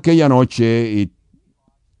allí aquella noche y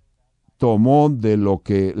tomó de lo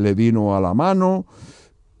que le vino a la mano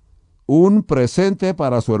un presente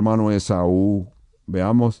para su hermano Esaú.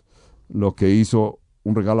 Veamos lo que hizo,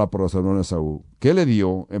 un regalo para su hermano Esaú. ¿Qué le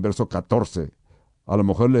dio? En verso 14. A lo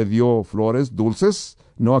mejor le dio flores dulces.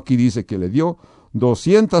 No, aquí dice que le dio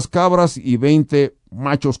 200 cabras y 20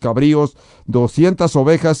 machos cabríos, 200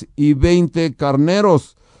 ovejas y 20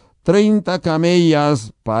 carneros, 30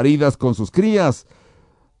 camellas paridas con sus crías,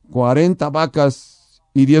 40 vacas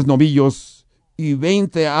y 10 novillos, y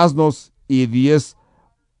 20 asnos y 10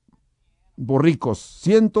 borricos,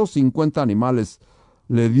 150 animales.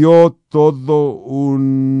 Le dio todo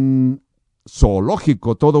un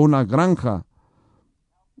zoológico, toda una granja.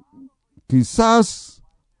 Quizás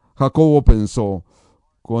Jacobo pensó,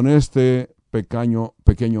 con este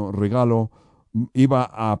pequeño regalo iba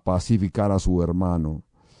a pacificar a su hermano.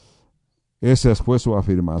 Esa fue su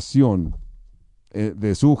afirmación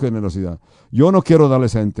de su generosidad. Yo no quiero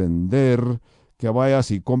darles a entender que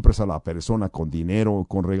vayas y compres a la persona con dinero,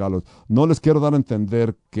 con regalos. No les quiero dar a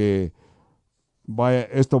entender que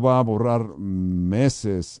esto va a borrar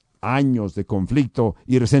meses, años de conflicto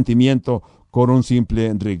y resentimiento con un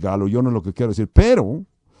simple regalo. Yo no es lo que quiero decir, pero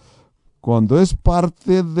cuando es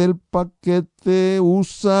parte del paquete,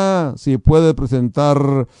 usa, si puede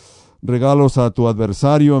presentar regalos a tu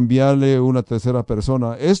adversario, enviarle una tercera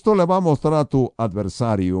persona. Esto le va a mostrar a tu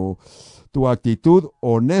adversario tu actitud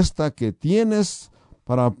honesta que tienes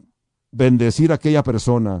para bendecir a aquella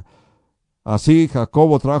persona. Así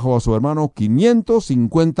Jacobo trajo a su hermano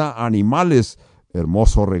 550 animales.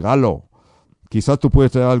 Hermoso regalo. Quizás tú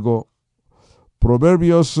puedes traer algo.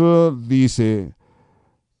 Proverbios dice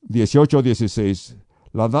 18:16.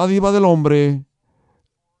 La dádiva del hombre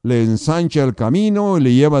le ensancha el camino y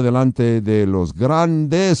le lleva delante de los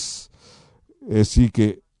grandes. Así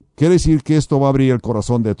que quiere decir que esto va a abrir el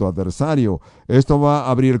corazón de tu adversario. Esto va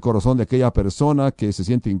a abrir el corazón de aquella persona que se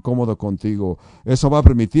siente incómodo contigo. Eso va a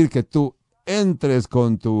permitir que tú entres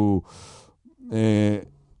con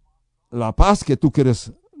la paz que tú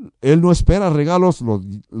quieres. Él no espera regalos,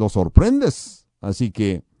 lo sorprendes. Así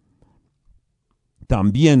que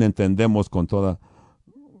también entendemos con toda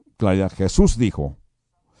claridad. Jesús dijo: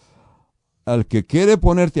 al que quiere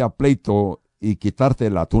ponerte a pleito y quitarte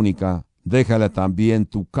la túnica, déjale también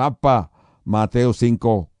tu capa. Mateo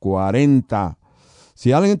 5:40.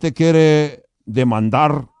 Si alguien te quiere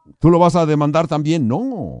demandar, ¿tú lo vas a demandar también?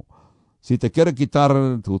 No. Si te quiere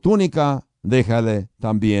quitar tu túnica, déjale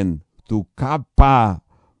también tu capa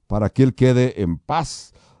para que él quede en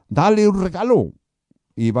paz. Dale un regalo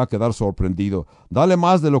y va a quedar sorprendido. Dale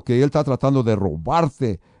más de lo que él está tratando de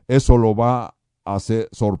robarte. Eso lo va a hacer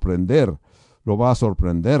sorprender. Lo va a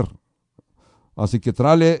sorprender. Así que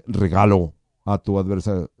tráele regalo a tu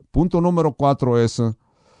adversario. Punto número 4 es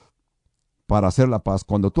para hacer la paz.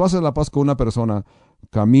 Cuando tú haces la paz con una persona,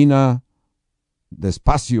 camina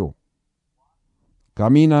despacio.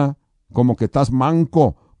 Camina como que estás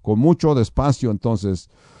manco, con mucho despacio. Entonces,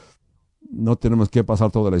 no tenemos que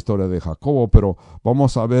pasar toda la historia de Jacobo, pero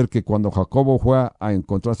vamos a ver que cuando Jacobo fue a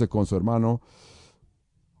encontrarse con su hermano,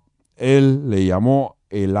 él le llamó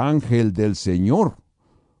el ángel del Señor.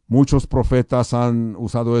 Muchos profetas han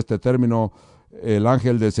usado este término. El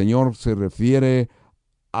ángel del Señor se refiere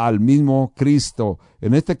al mismo Cristo.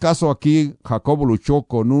 En este caso aquí, Jacobo luchó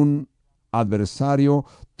con un adversario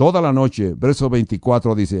toda la noche. Verso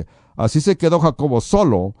 24 dice: así se quedó Jacobo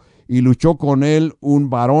solo y luchó con él un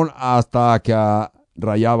varón hasta que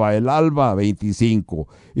rayaba el alba. 25.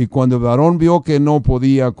 Y cuando el varón vio que no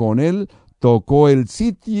podía con él, tocó el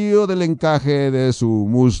sitio del encaje de su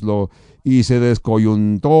muslo y se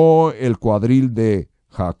descoyuntó el cuadril de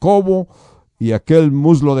Jacobo y aquel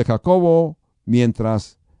muslo de Jacobo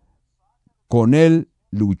mientras con él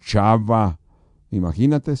luchaba.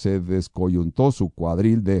 Imagínate, se descoyuntó su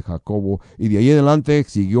cuadril de Jacobo y de ahí en adelante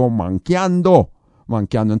siguió manqueando.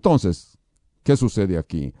 Entonces, ¿qué sucede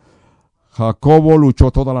aquí? Jacobo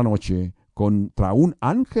luchó toda la noche contra un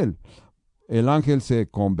ángel. El ángel se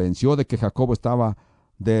convenció de que Jacobo estaba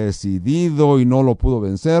decidido y no lo pudo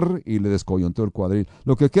vencer y le descoyuntó el cuadril.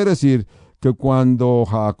 Lo que quiere decir que cuando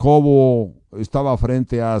Jacobo estaba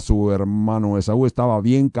frente a su hermano Esaú, estaba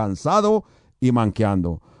bien cansado y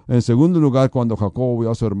manqueando. En segundo lugar, cuando Jacobo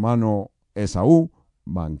vio a su hermano Esaú,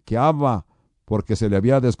 manqueaba porque se le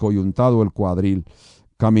había descoyuntado el cuadril.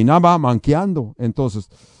 Caminaba manqueando. Entonces,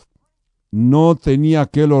 no tenía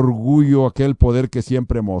aquel orgullo, aquel poder que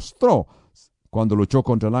siempre mostró. Cuando luchó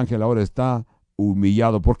contra el ángel, ahora está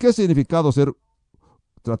humillado. ¿Por qué significado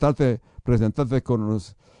presentarte con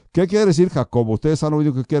los... ¿Qué quiere decir Jacobo? Ustedes han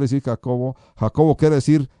oído qué quiere decir Jacobo. Jacobo quiere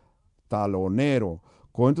decir talonero.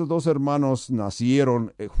 Cuando estos dos hermanos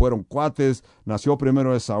nacieron, fueron cuates. Nació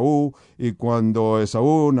primero Esaú, y cuando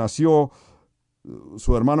Esaú nació,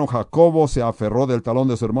 su hermano Jacobo se aferró del talón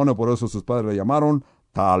de su hermano, por eso sus padres le llamaron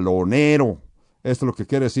talonero. Esto es lo que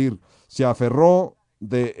quiere decir. Se aferró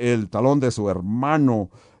del talón de su hermano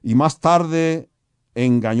y más tarde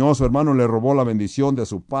engañó a su hermano y le robó la bendición de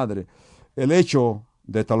su padre. El hecho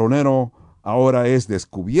de talonero ahora es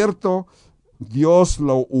descubierto. Dios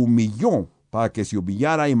lo humilló para que se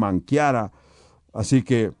humillara y manqueara. Así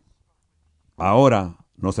que ahora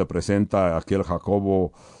no se presenta aquel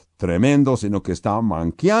Jacobo tremendo, sino que está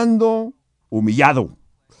manqueando, humillado.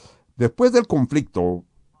 Después del conflicto,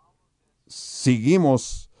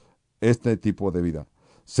 seguimos este tipo de vida.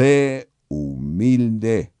 Sé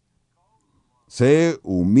humilde. sé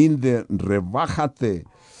humilde, rebájate,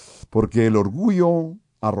 porque el orgullo,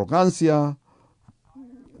 arrogancia,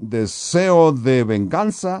 deseo de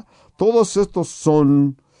venganza, todos estos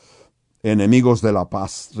son enemigos de la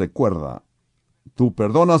paz. Recuerda, tú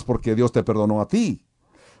perdonas porque Dios te perdonó a ti.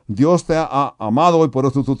 Dios te ha amado y por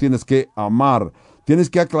eso tú tienes que amar. Tienes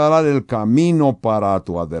que aclarar el camino para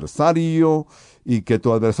tu adversario y que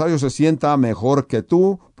tu adversario se sienta mejor que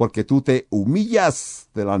tú porque tú te humillas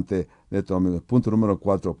delante de tu amigo. Punto número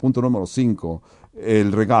 4. Punto número 5.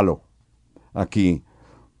 El regalo. Aquí.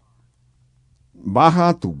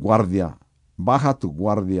 Baja tu guardia. Baja tu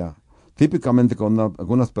guardia. Típicamente cuando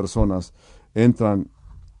algunas personas entran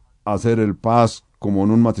a hacer el paz como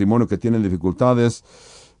en un matrimonio que tiene dificultades,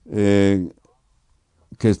 que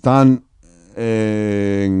están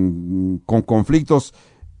con conflictos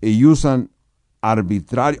y usan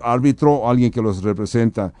árbitro, alguien que los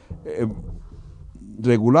representa.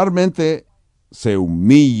 Regularmente se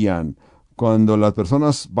humillan cuando las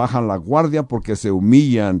personas bajan la guardia porque se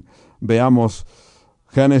humillan. Veamos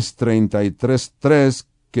Génesis 33:3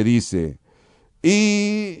 que dice: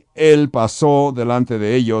 y él pasó delante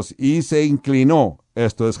de ellos y se inclinó.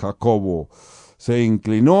 Esto es Jacobo. Se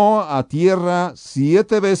inclinó a tierra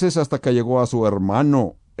 7 veces hasta que llegó a su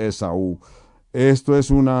hermano Esaú. Esto es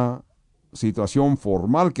una situación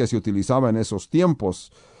formal que se utilizaba en esos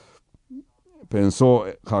tiempos. Pensó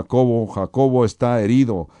Jacobo está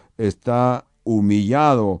herido, está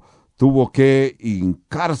humillado, tuvo que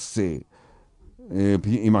hincarse.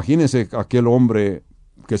 Imagínense aquel hombre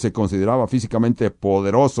que se consideraba físicamente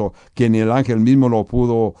poderoso, que ni el ángel mismo lo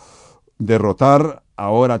pudo derrotar,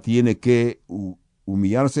 ahora tiene que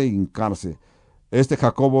humillarse e hincarse.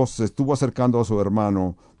 Jacobo se estuvo acercando a su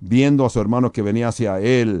hermano, viendo a su hermano que venía hacia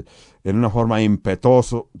él en una forma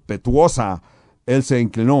impetuosa. Él se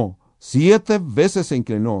inclinó, 7 veces se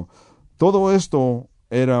inclinó. Todo esto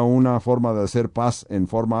era una forma de hacer paz en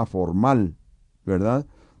forma formal, ¿verdad?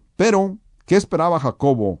 Pero, ¿qué esperaba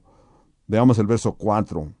Jacobo? Veamos el verso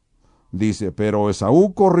 4. Dice: pero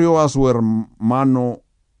Esaú corrió a su hermano,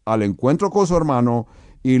 al encuentro con su hermano,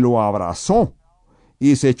 y lo abrazó,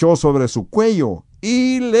 y se echó sobre su cuello,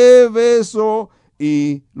 y le besó,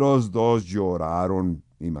 y los dos lloraron.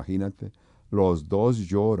 Imagínate, los dos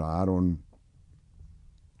lloraron.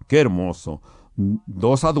 Qué hermoso.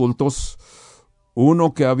 2 adultos,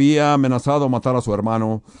 uno que había amenazado matar a su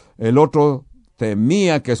hermano, el otro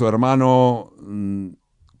temía que su hermano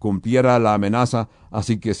cumpliera la amenaza,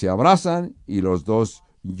 así que se abrazan y los dos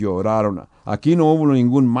lloraron. Aquí no hubo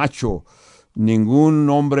ningún macho, ningún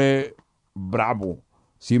hombre bravo,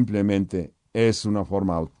 simplemente es una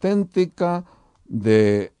forma auténtica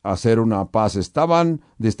de hacer una paz. Estaban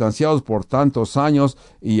distanciados por tantos años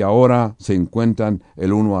y ahora se encuentran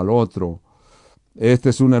el uno al otro. Esta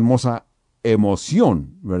es una hermosa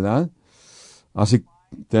emoción, ¿verdad? Así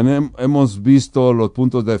hemos visto los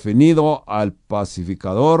puntos definidos: al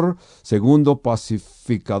pacificador, segundo,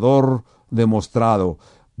 pacificador demostrado.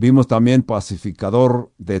 Vimos también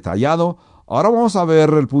pacificador detallado. Ahora vamos a ver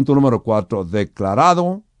el punto número 4,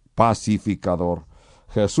 declarado pacificador.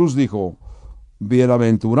 Jesús dijo: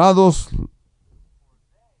 bienaventurados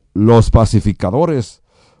los pacificadores,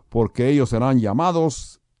 porque ellos serán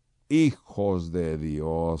llamados hijos de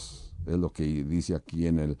Dios. Es lo que dice aquí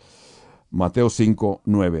en el Mateo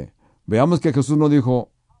 5:9. Veamos que Jesús no dijo: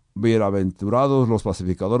 bienaventurados los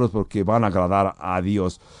pacificadores porque van a agradar a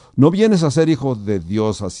Dios. No vienes a ser hijo de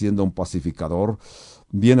Dios haciendo un pacificador.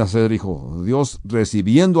 Vienes a ser hijo de Dios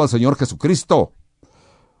recibiendo al Señor Jesucristo.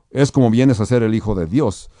 Es como vienes a ser el hijo de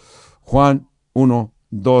Dios. Juan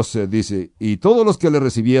 1:12 dice: y todos los que le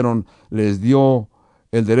recibieron les dio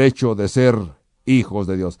el derecho de ser hijos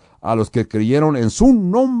de Dios, a los que creyeron en su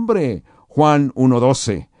nombre. Juan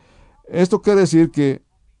 1:12. Esto quiere decir que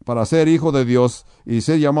para ser hijo de Dios y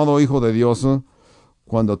ser llamado hijo de Dios,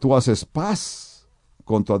 cuando tú haces paz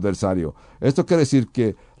con tu adversario, esto quiere decir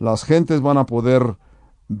que las gentes van a poder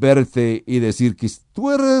verte y decir que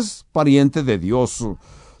tú eres pariente de Dios.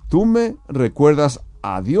 Tú me recuerdas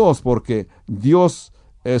a Dios, porque Dios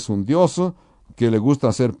es un Dios que le gusta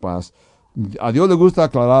hacer paz. A Dios le gusta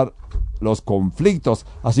aclarar los conflictos,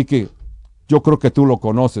 así que yo creo que tú lo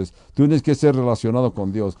conoces. Tú tienes que ser relacionado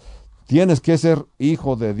con Dios. Tienes que ser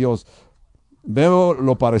hijo de Dios. Veo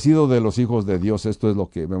lo parecido de los hijos de Dios. Esto es lo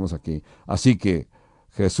que vemos aquí. Así que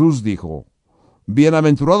Jesús dijo: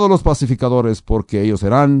 bienaventurados los pacificadores, porque ellos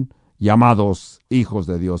serán llamados hijos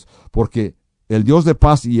de Dios. Porque el Dios de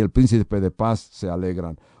paz y el príncipe de paz se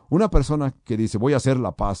alegran. Una persona que dice: voy a hacer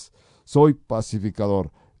la paz, soy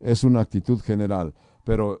pacificador, es una actitud general.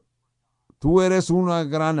 Pero tú eres un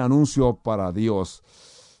gran anuncio para Dios.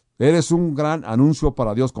 Eres un gran anuncio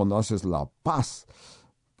para Dios cuando haces la paz.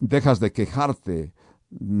 Dejas de quejarte.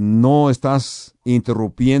 No estás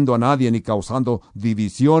interrumpiendo a nadie, ni causando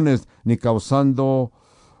divisiones, ni causando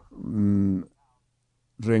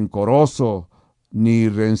rencoroso, ni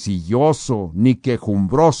rencilloso, ni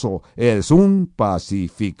quejumbroso. Eres un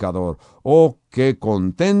pacificador. Oh, qué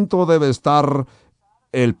contento debe estar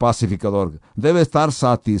el pacificador. Debe estar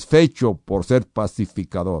satisfecho por ser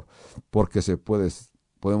pacificador, porque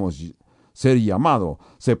podemos ser llamado,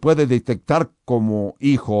 se puede detectar como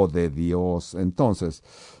hijo de Dios. Entonces,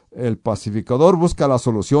 el pacificador busca las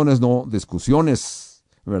soluciones, no discusiones,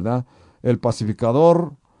 ¿verdad? El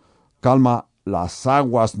pacificador calma las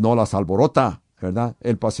aguas, no las alborota, ¿verdad?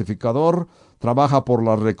 El pacificador trabaja por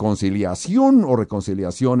la reconciliación o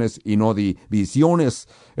reconciliaciones y no divisiones.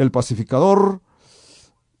 El pacificador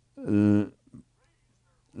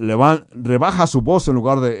rebaja su voz en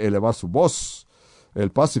lugar de elevar su voz. El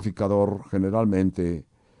pacificador generalmente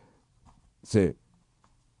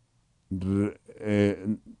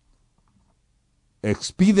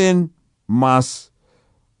expiden más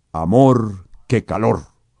amor que calor.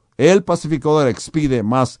 El pacificador expide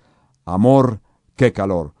más amor que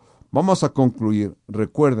calor. Vamos a concluir.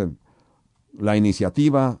 Recuerden la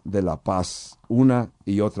iniciativa de la paz una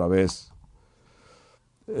y otra vez.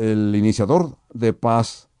 El iniciador de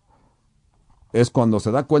paz es cuando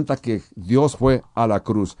se da cuenta que Dios fue a la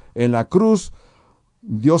cruz. En la cruz,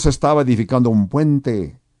 Dios estaba edificando un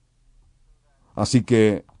puente. Así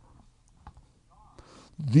que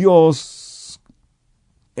Dios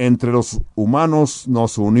entre los humanos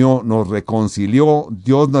nos unió, nos reconcilió.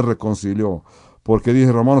 Dios nos reconcilió. Porque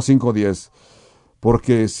dice Romanos 5:10,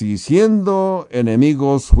 porque si siendo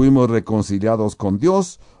enemigos fuimos reconciliados con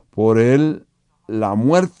Dios por él, la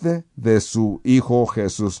muerte de su Hijo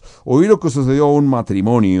Jesús. Oí lo que sucedió a un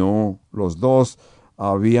matrimonio. Los dos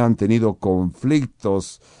habían tenido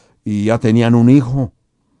conflictos y ya tenían un hijo.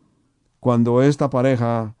 Cuando esta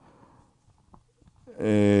pareja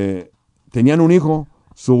tenían un hijo,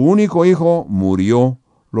 su único hijo murió.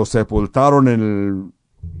 Lo sepultaron en el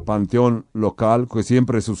panteón local, que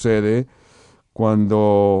siempre sucede.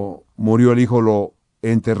 Cuando murió el hijo, lo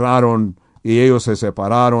enterraron y ellos se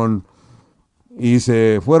separaron. Y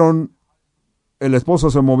se fueron. El esposo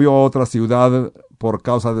se movió a otra ciudad por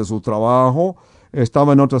causa de su trabajo.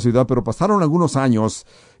 Estaba en otra ciudad, pero pasaron algunos años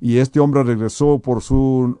y este hombre regresó por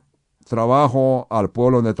su trabajo al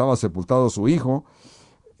pueblo donde estaba sepultado su hijo.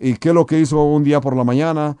 ¿Y qué es lo que hizo un día por la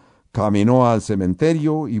mañana? Caminó al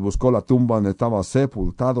cementerio y buscó la tumba donde estaba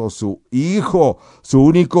sepultado su hijo, su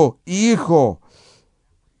único hijo.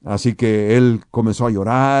 Así que él comenzó a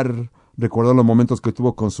llorar. Recordó los momentos que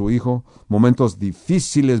tuvo con su hijo, momentos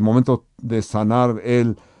difíciles, momentos de sanar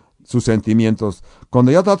sus sentimientos.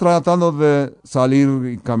 Cuando ya está tratando de salir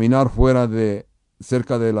y caminar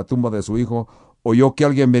cerca de la tumba de su hijo, oyó que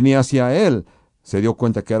alguien venía hacia él. Se dio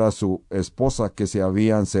cuenta que era su esposa, que se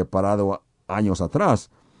habían separado años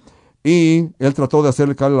atrás. Y él trató de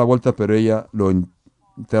hacerle darle la vuelta, pero ella lo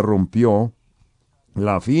interrumpió.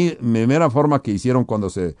 La primera forma que hicieron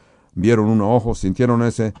cuando se vieron uno a ojo, sintieron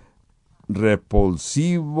ese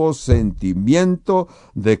repulsivo sentimiento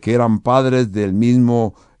de que eran padres del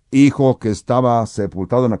mismo hijo que estaba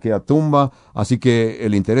sepultado en aquella tumba. Así que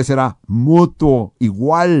el interés era mutuo,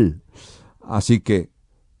 igual. Así que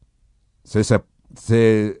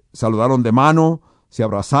se saludaron de mano, se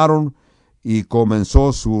abrazaron y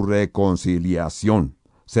comenzó su reconciliación.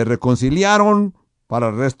 Se reconciliaron para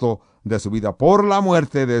el resto de su vida por la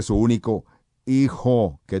muerte de su único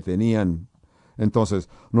hijo que tenían. Entonces,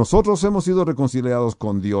 nosotros hemos sido reconciliados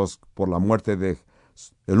con Dios por la muerte de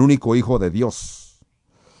el único Hijo de Dios.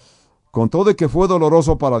 Con todo de que fue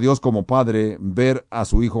doloroso para Dios como Padre ver a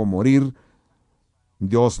su Hijo morir,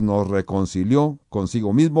 Dios nos reconcilió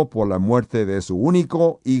consigo mismo por la muerte de su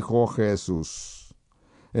único Hijo Jesús.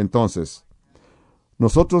 Entonces,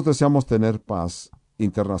 nosotros deseamos tener paz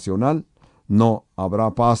internacional. No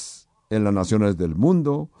habrá paz en las naciones del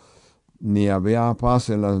mundo, no habrá paz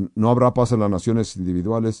en las naciones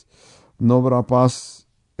individuales, no habrá paz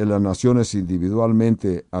en las naciones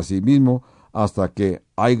individualmente a sí mismo, hasta que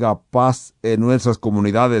haya paz en nuestras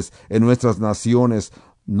comunidades, en nuestras naciones.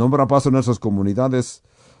 No habrá paz en nuestras comunidades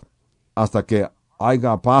hasta que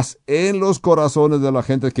haya paz en los corazones de la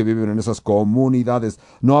gente que vive en esas comunidades.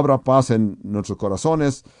 No habrá paz en nuestros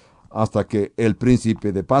corazones hasta que el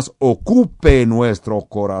príncipe de paz ocupe nuestro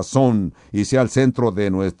corazón y sea el centro de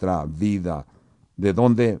nuestra vida, de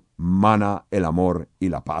donde mana el amor y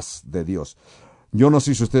la paz de Dios. Yo no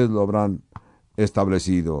sé si ustedes lo habrán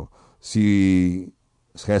establecido. Si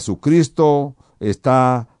Jesucristo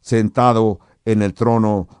está sentado en el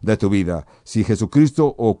trono de tu vida. Si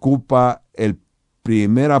Jesucristo ocupa el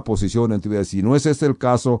primera posición en tu vida, si no es ese el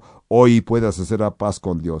caso, hoy puedes hacer la paz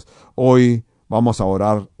con Dios. Hoy vamos a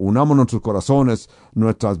orar, unamos nuestros corazones,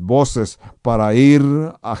 nuestras voces para ir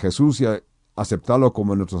a Jesús y aceptarlo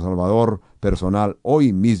como nuestro Salvador personal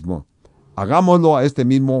hoy mismo. Hagámoslo a este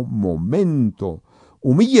mismo momento.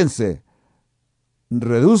 Humíllense,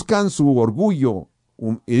 reduzcan su orgullo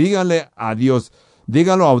y díganle a Dios,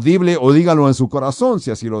 díganlo audible o díganlo en su corazón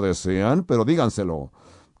si así lo desean, pero díganselo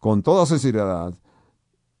con toda sinceridad.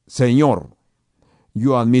 Señor,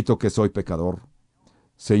 yo admito que soy pecador.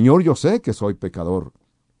 Señor, yo sé que soy pecador.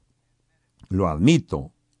 Lo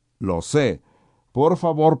admito, lo sé. Por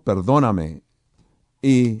favor, perdóname.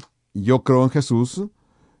 Y yo creo en Jesús.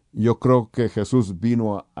 Yo creo que Jesús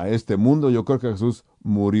vino a este mundo. Yo creo que Jesús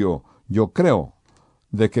murió. Yo creo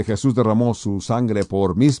de que Jesús derramó su sangre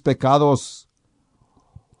por mis pecados.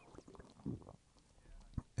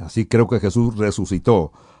 Así creo que Jesús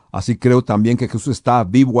resucitó. Así creo también que Jesús está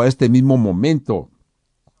vivo a este mismo momento.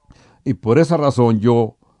 Y por esa razón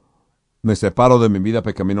yo me separo de mi vida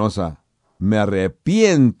pecaminosa. Me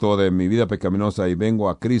arrepiento de mi vida pecaminosa y vengo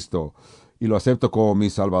a Cristo. Y lo acepto como mi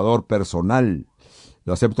Salvador personal.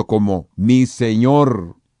 Lo acepto como mi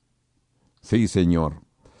Señor. Sí, Señor.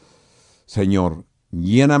 Señor,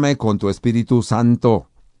 lléname con tu Espíritu Santo.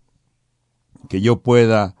 Que yo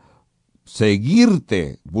pueda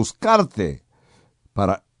seguirte, buscarte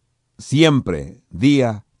para siempre,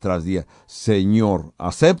 día tras día. Señor,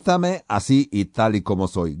 acéptame así y tal y como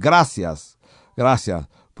soy. Gracias, gracias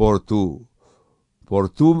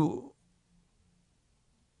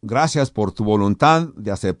gracias por tu voluntad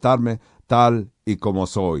de aceptarme tal y como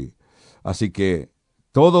soy. Así que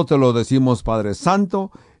todo te lo decimos, Padre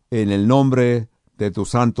Santo, en el nombre de tu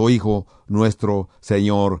Santo Hijo, nuestro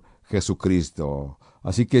Señor Jesucristo.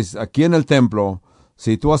 Así que aquí en el templo,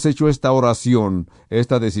 si tú has hecho esta oración,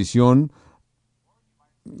 esta decisión,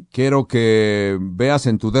 quiero que veas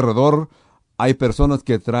en tu derredor, hay personas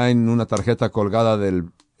que traen una tarjeta colgada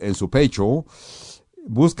en su pecho.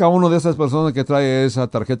 Busca a uno de esas personas que trae esa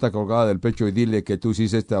tarjeta colgada del pecho y dile que tú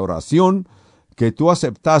hiciste esta oración, que tú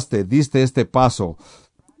aceptaste, diste este paso.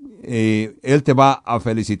 Él te va a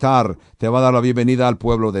felicitar, te va a dar la bienvenida al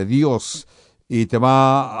pueblo de Dios y te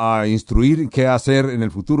va a instruir qué hacer en el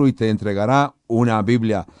futuro y te entregará una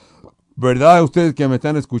Biblia. ¿Verdad? Ustedes que me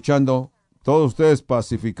están escuchando, todos ustedes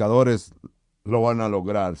pacificadores lo van a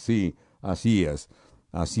lograr. Sí, así es,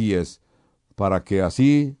 para que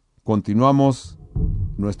así continuamos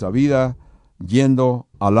nuestra vida yendo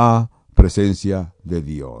a la presencia de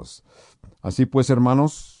Dios. Así pues,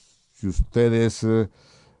 hermanos, si ustedes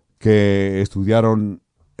que estudiaron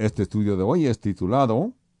este estudio de hoy es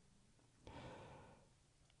titulado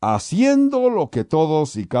Haciendo lo que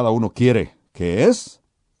todos y cada uno quiere, que es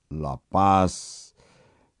la paz.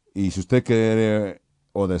 Y si usted quiere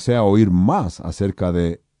o desea oír más acerca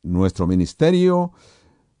de nuestro ministerio,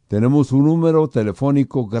 tenemos un número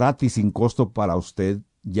telefónico gratis sin costo para usted.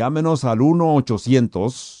 Llámenos al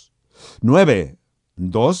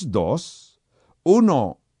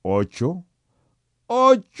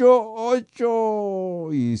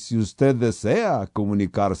 1-800-922-1888. Y si usted desea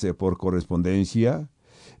comunicarse por correspondencia,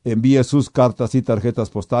 envíe sus cartas y tarjetas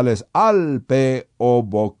postales al P.O.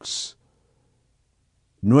 Box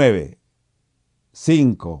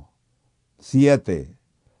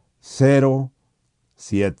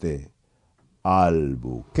 95707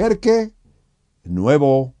 Albuquerque,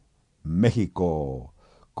 Nuevo México,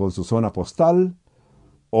 con su zona postal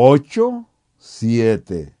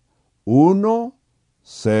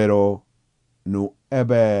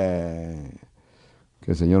 87109.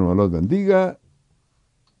 Que el Señor nos los bendiga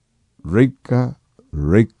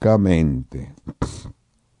ricamente.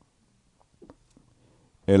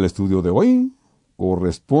 El estudio de hoy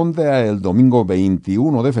corresponde al domingo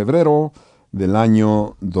 21 de febrero del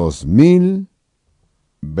año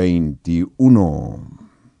 2021.